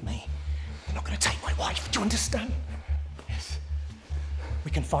with me. You're not going to take my wife, do you understand? Yes.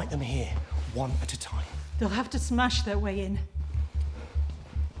 We can fight them here, one at a time. They'll have to smash their way in.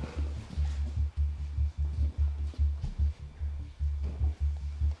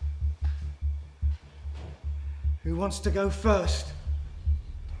 Who wants to go first?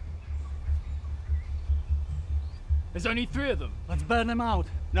 There's only 3 of them. Let's burn them out.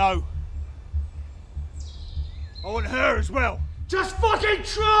 No. I want her as well. Just fucking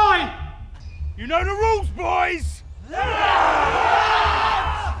try! You know the rules, boys!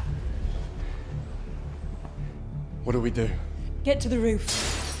 What do we do? Get to the roof.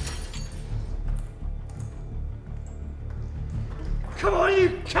 Come on,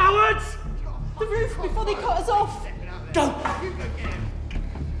 you cowards! The roof before they cut us off. Go!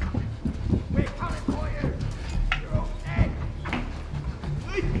 We're coming for you! You're all dead!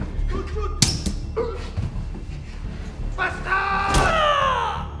 Good! Bastard!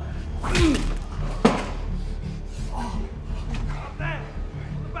 Up there!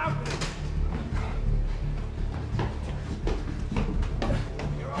 On the balcony!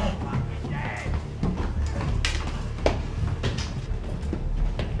 You're all fucking dead!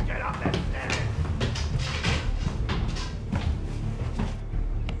 Get up there!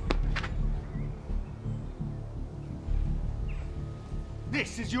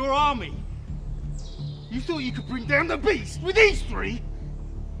 This is your army! You thought you could bring down the beast with these 3?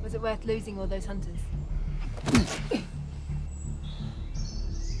 Was it worth losing all those hunters?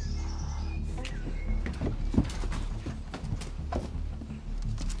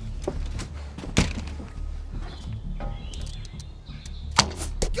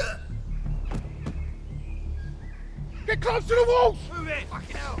 Get close to the walls! Move it!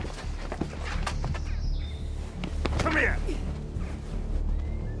 Fucking hell! Come here!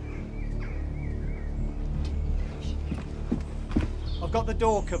 I've got the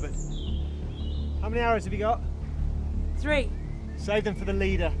door covered. How many arrows have you got? 3. Save them for the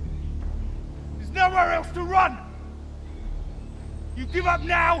leader. There's nowhere else to run! You give up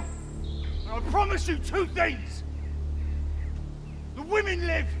now, and I promise you 2 things. The women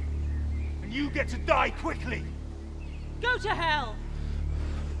live, and you get to die quickly. Go to hell.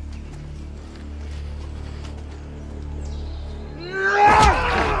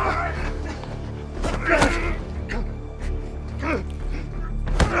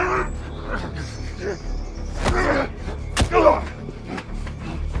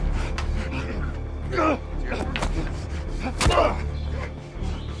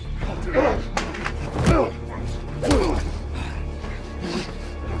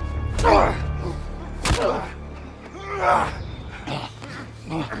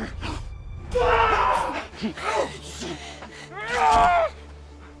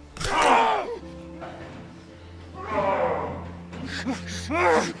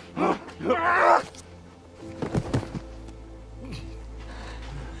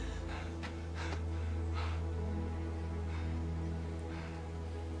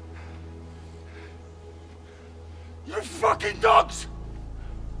 You fucking dogs!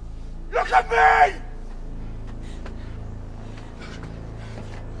 Look at me!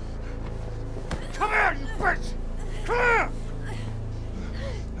 Come here, you bitch! Come here!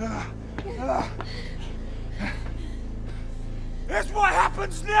 Here's what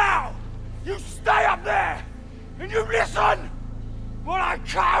happens now! You stay up there, and you listen while I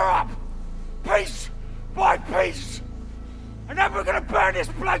cut her up, piece by piece. And then we're gonna burn this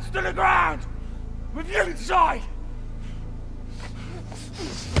place to the ground, with you inside.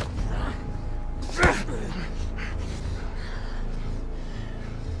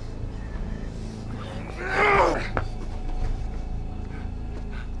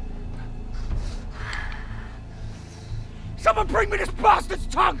 Someone bring me this bastard's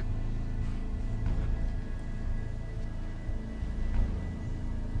tongue!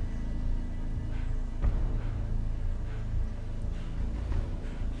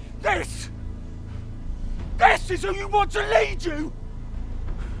 This is who you want to lead you?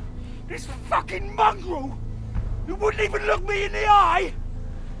 This fucking mongrel who wouldn't even look me in the eye?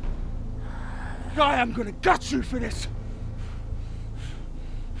 I am gonna gut you for this.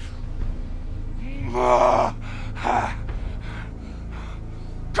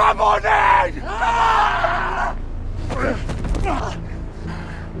 Come on in!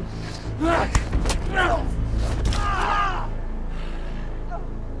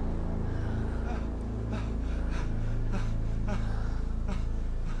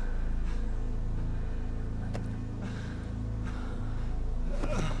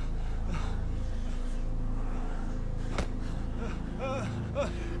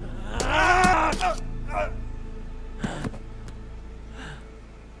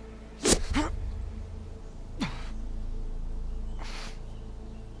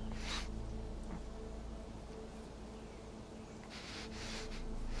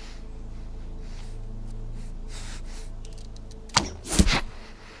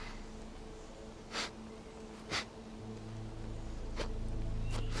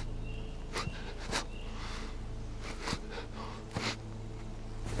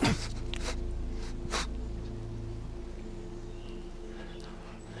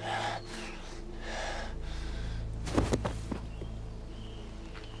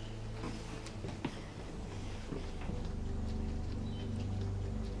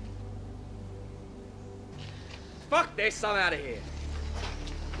 Fuck this, I'm out of here.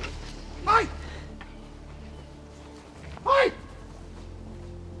 Hey! Hey!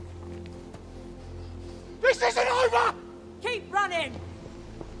 This isn't over! Keep running!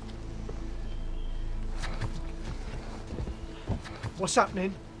 What's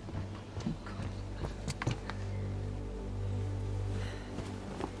happening?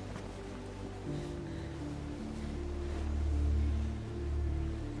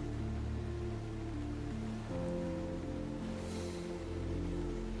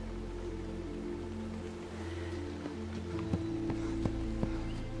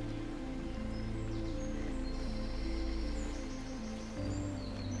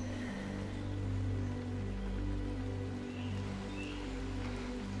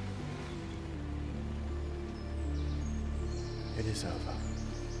 It is over.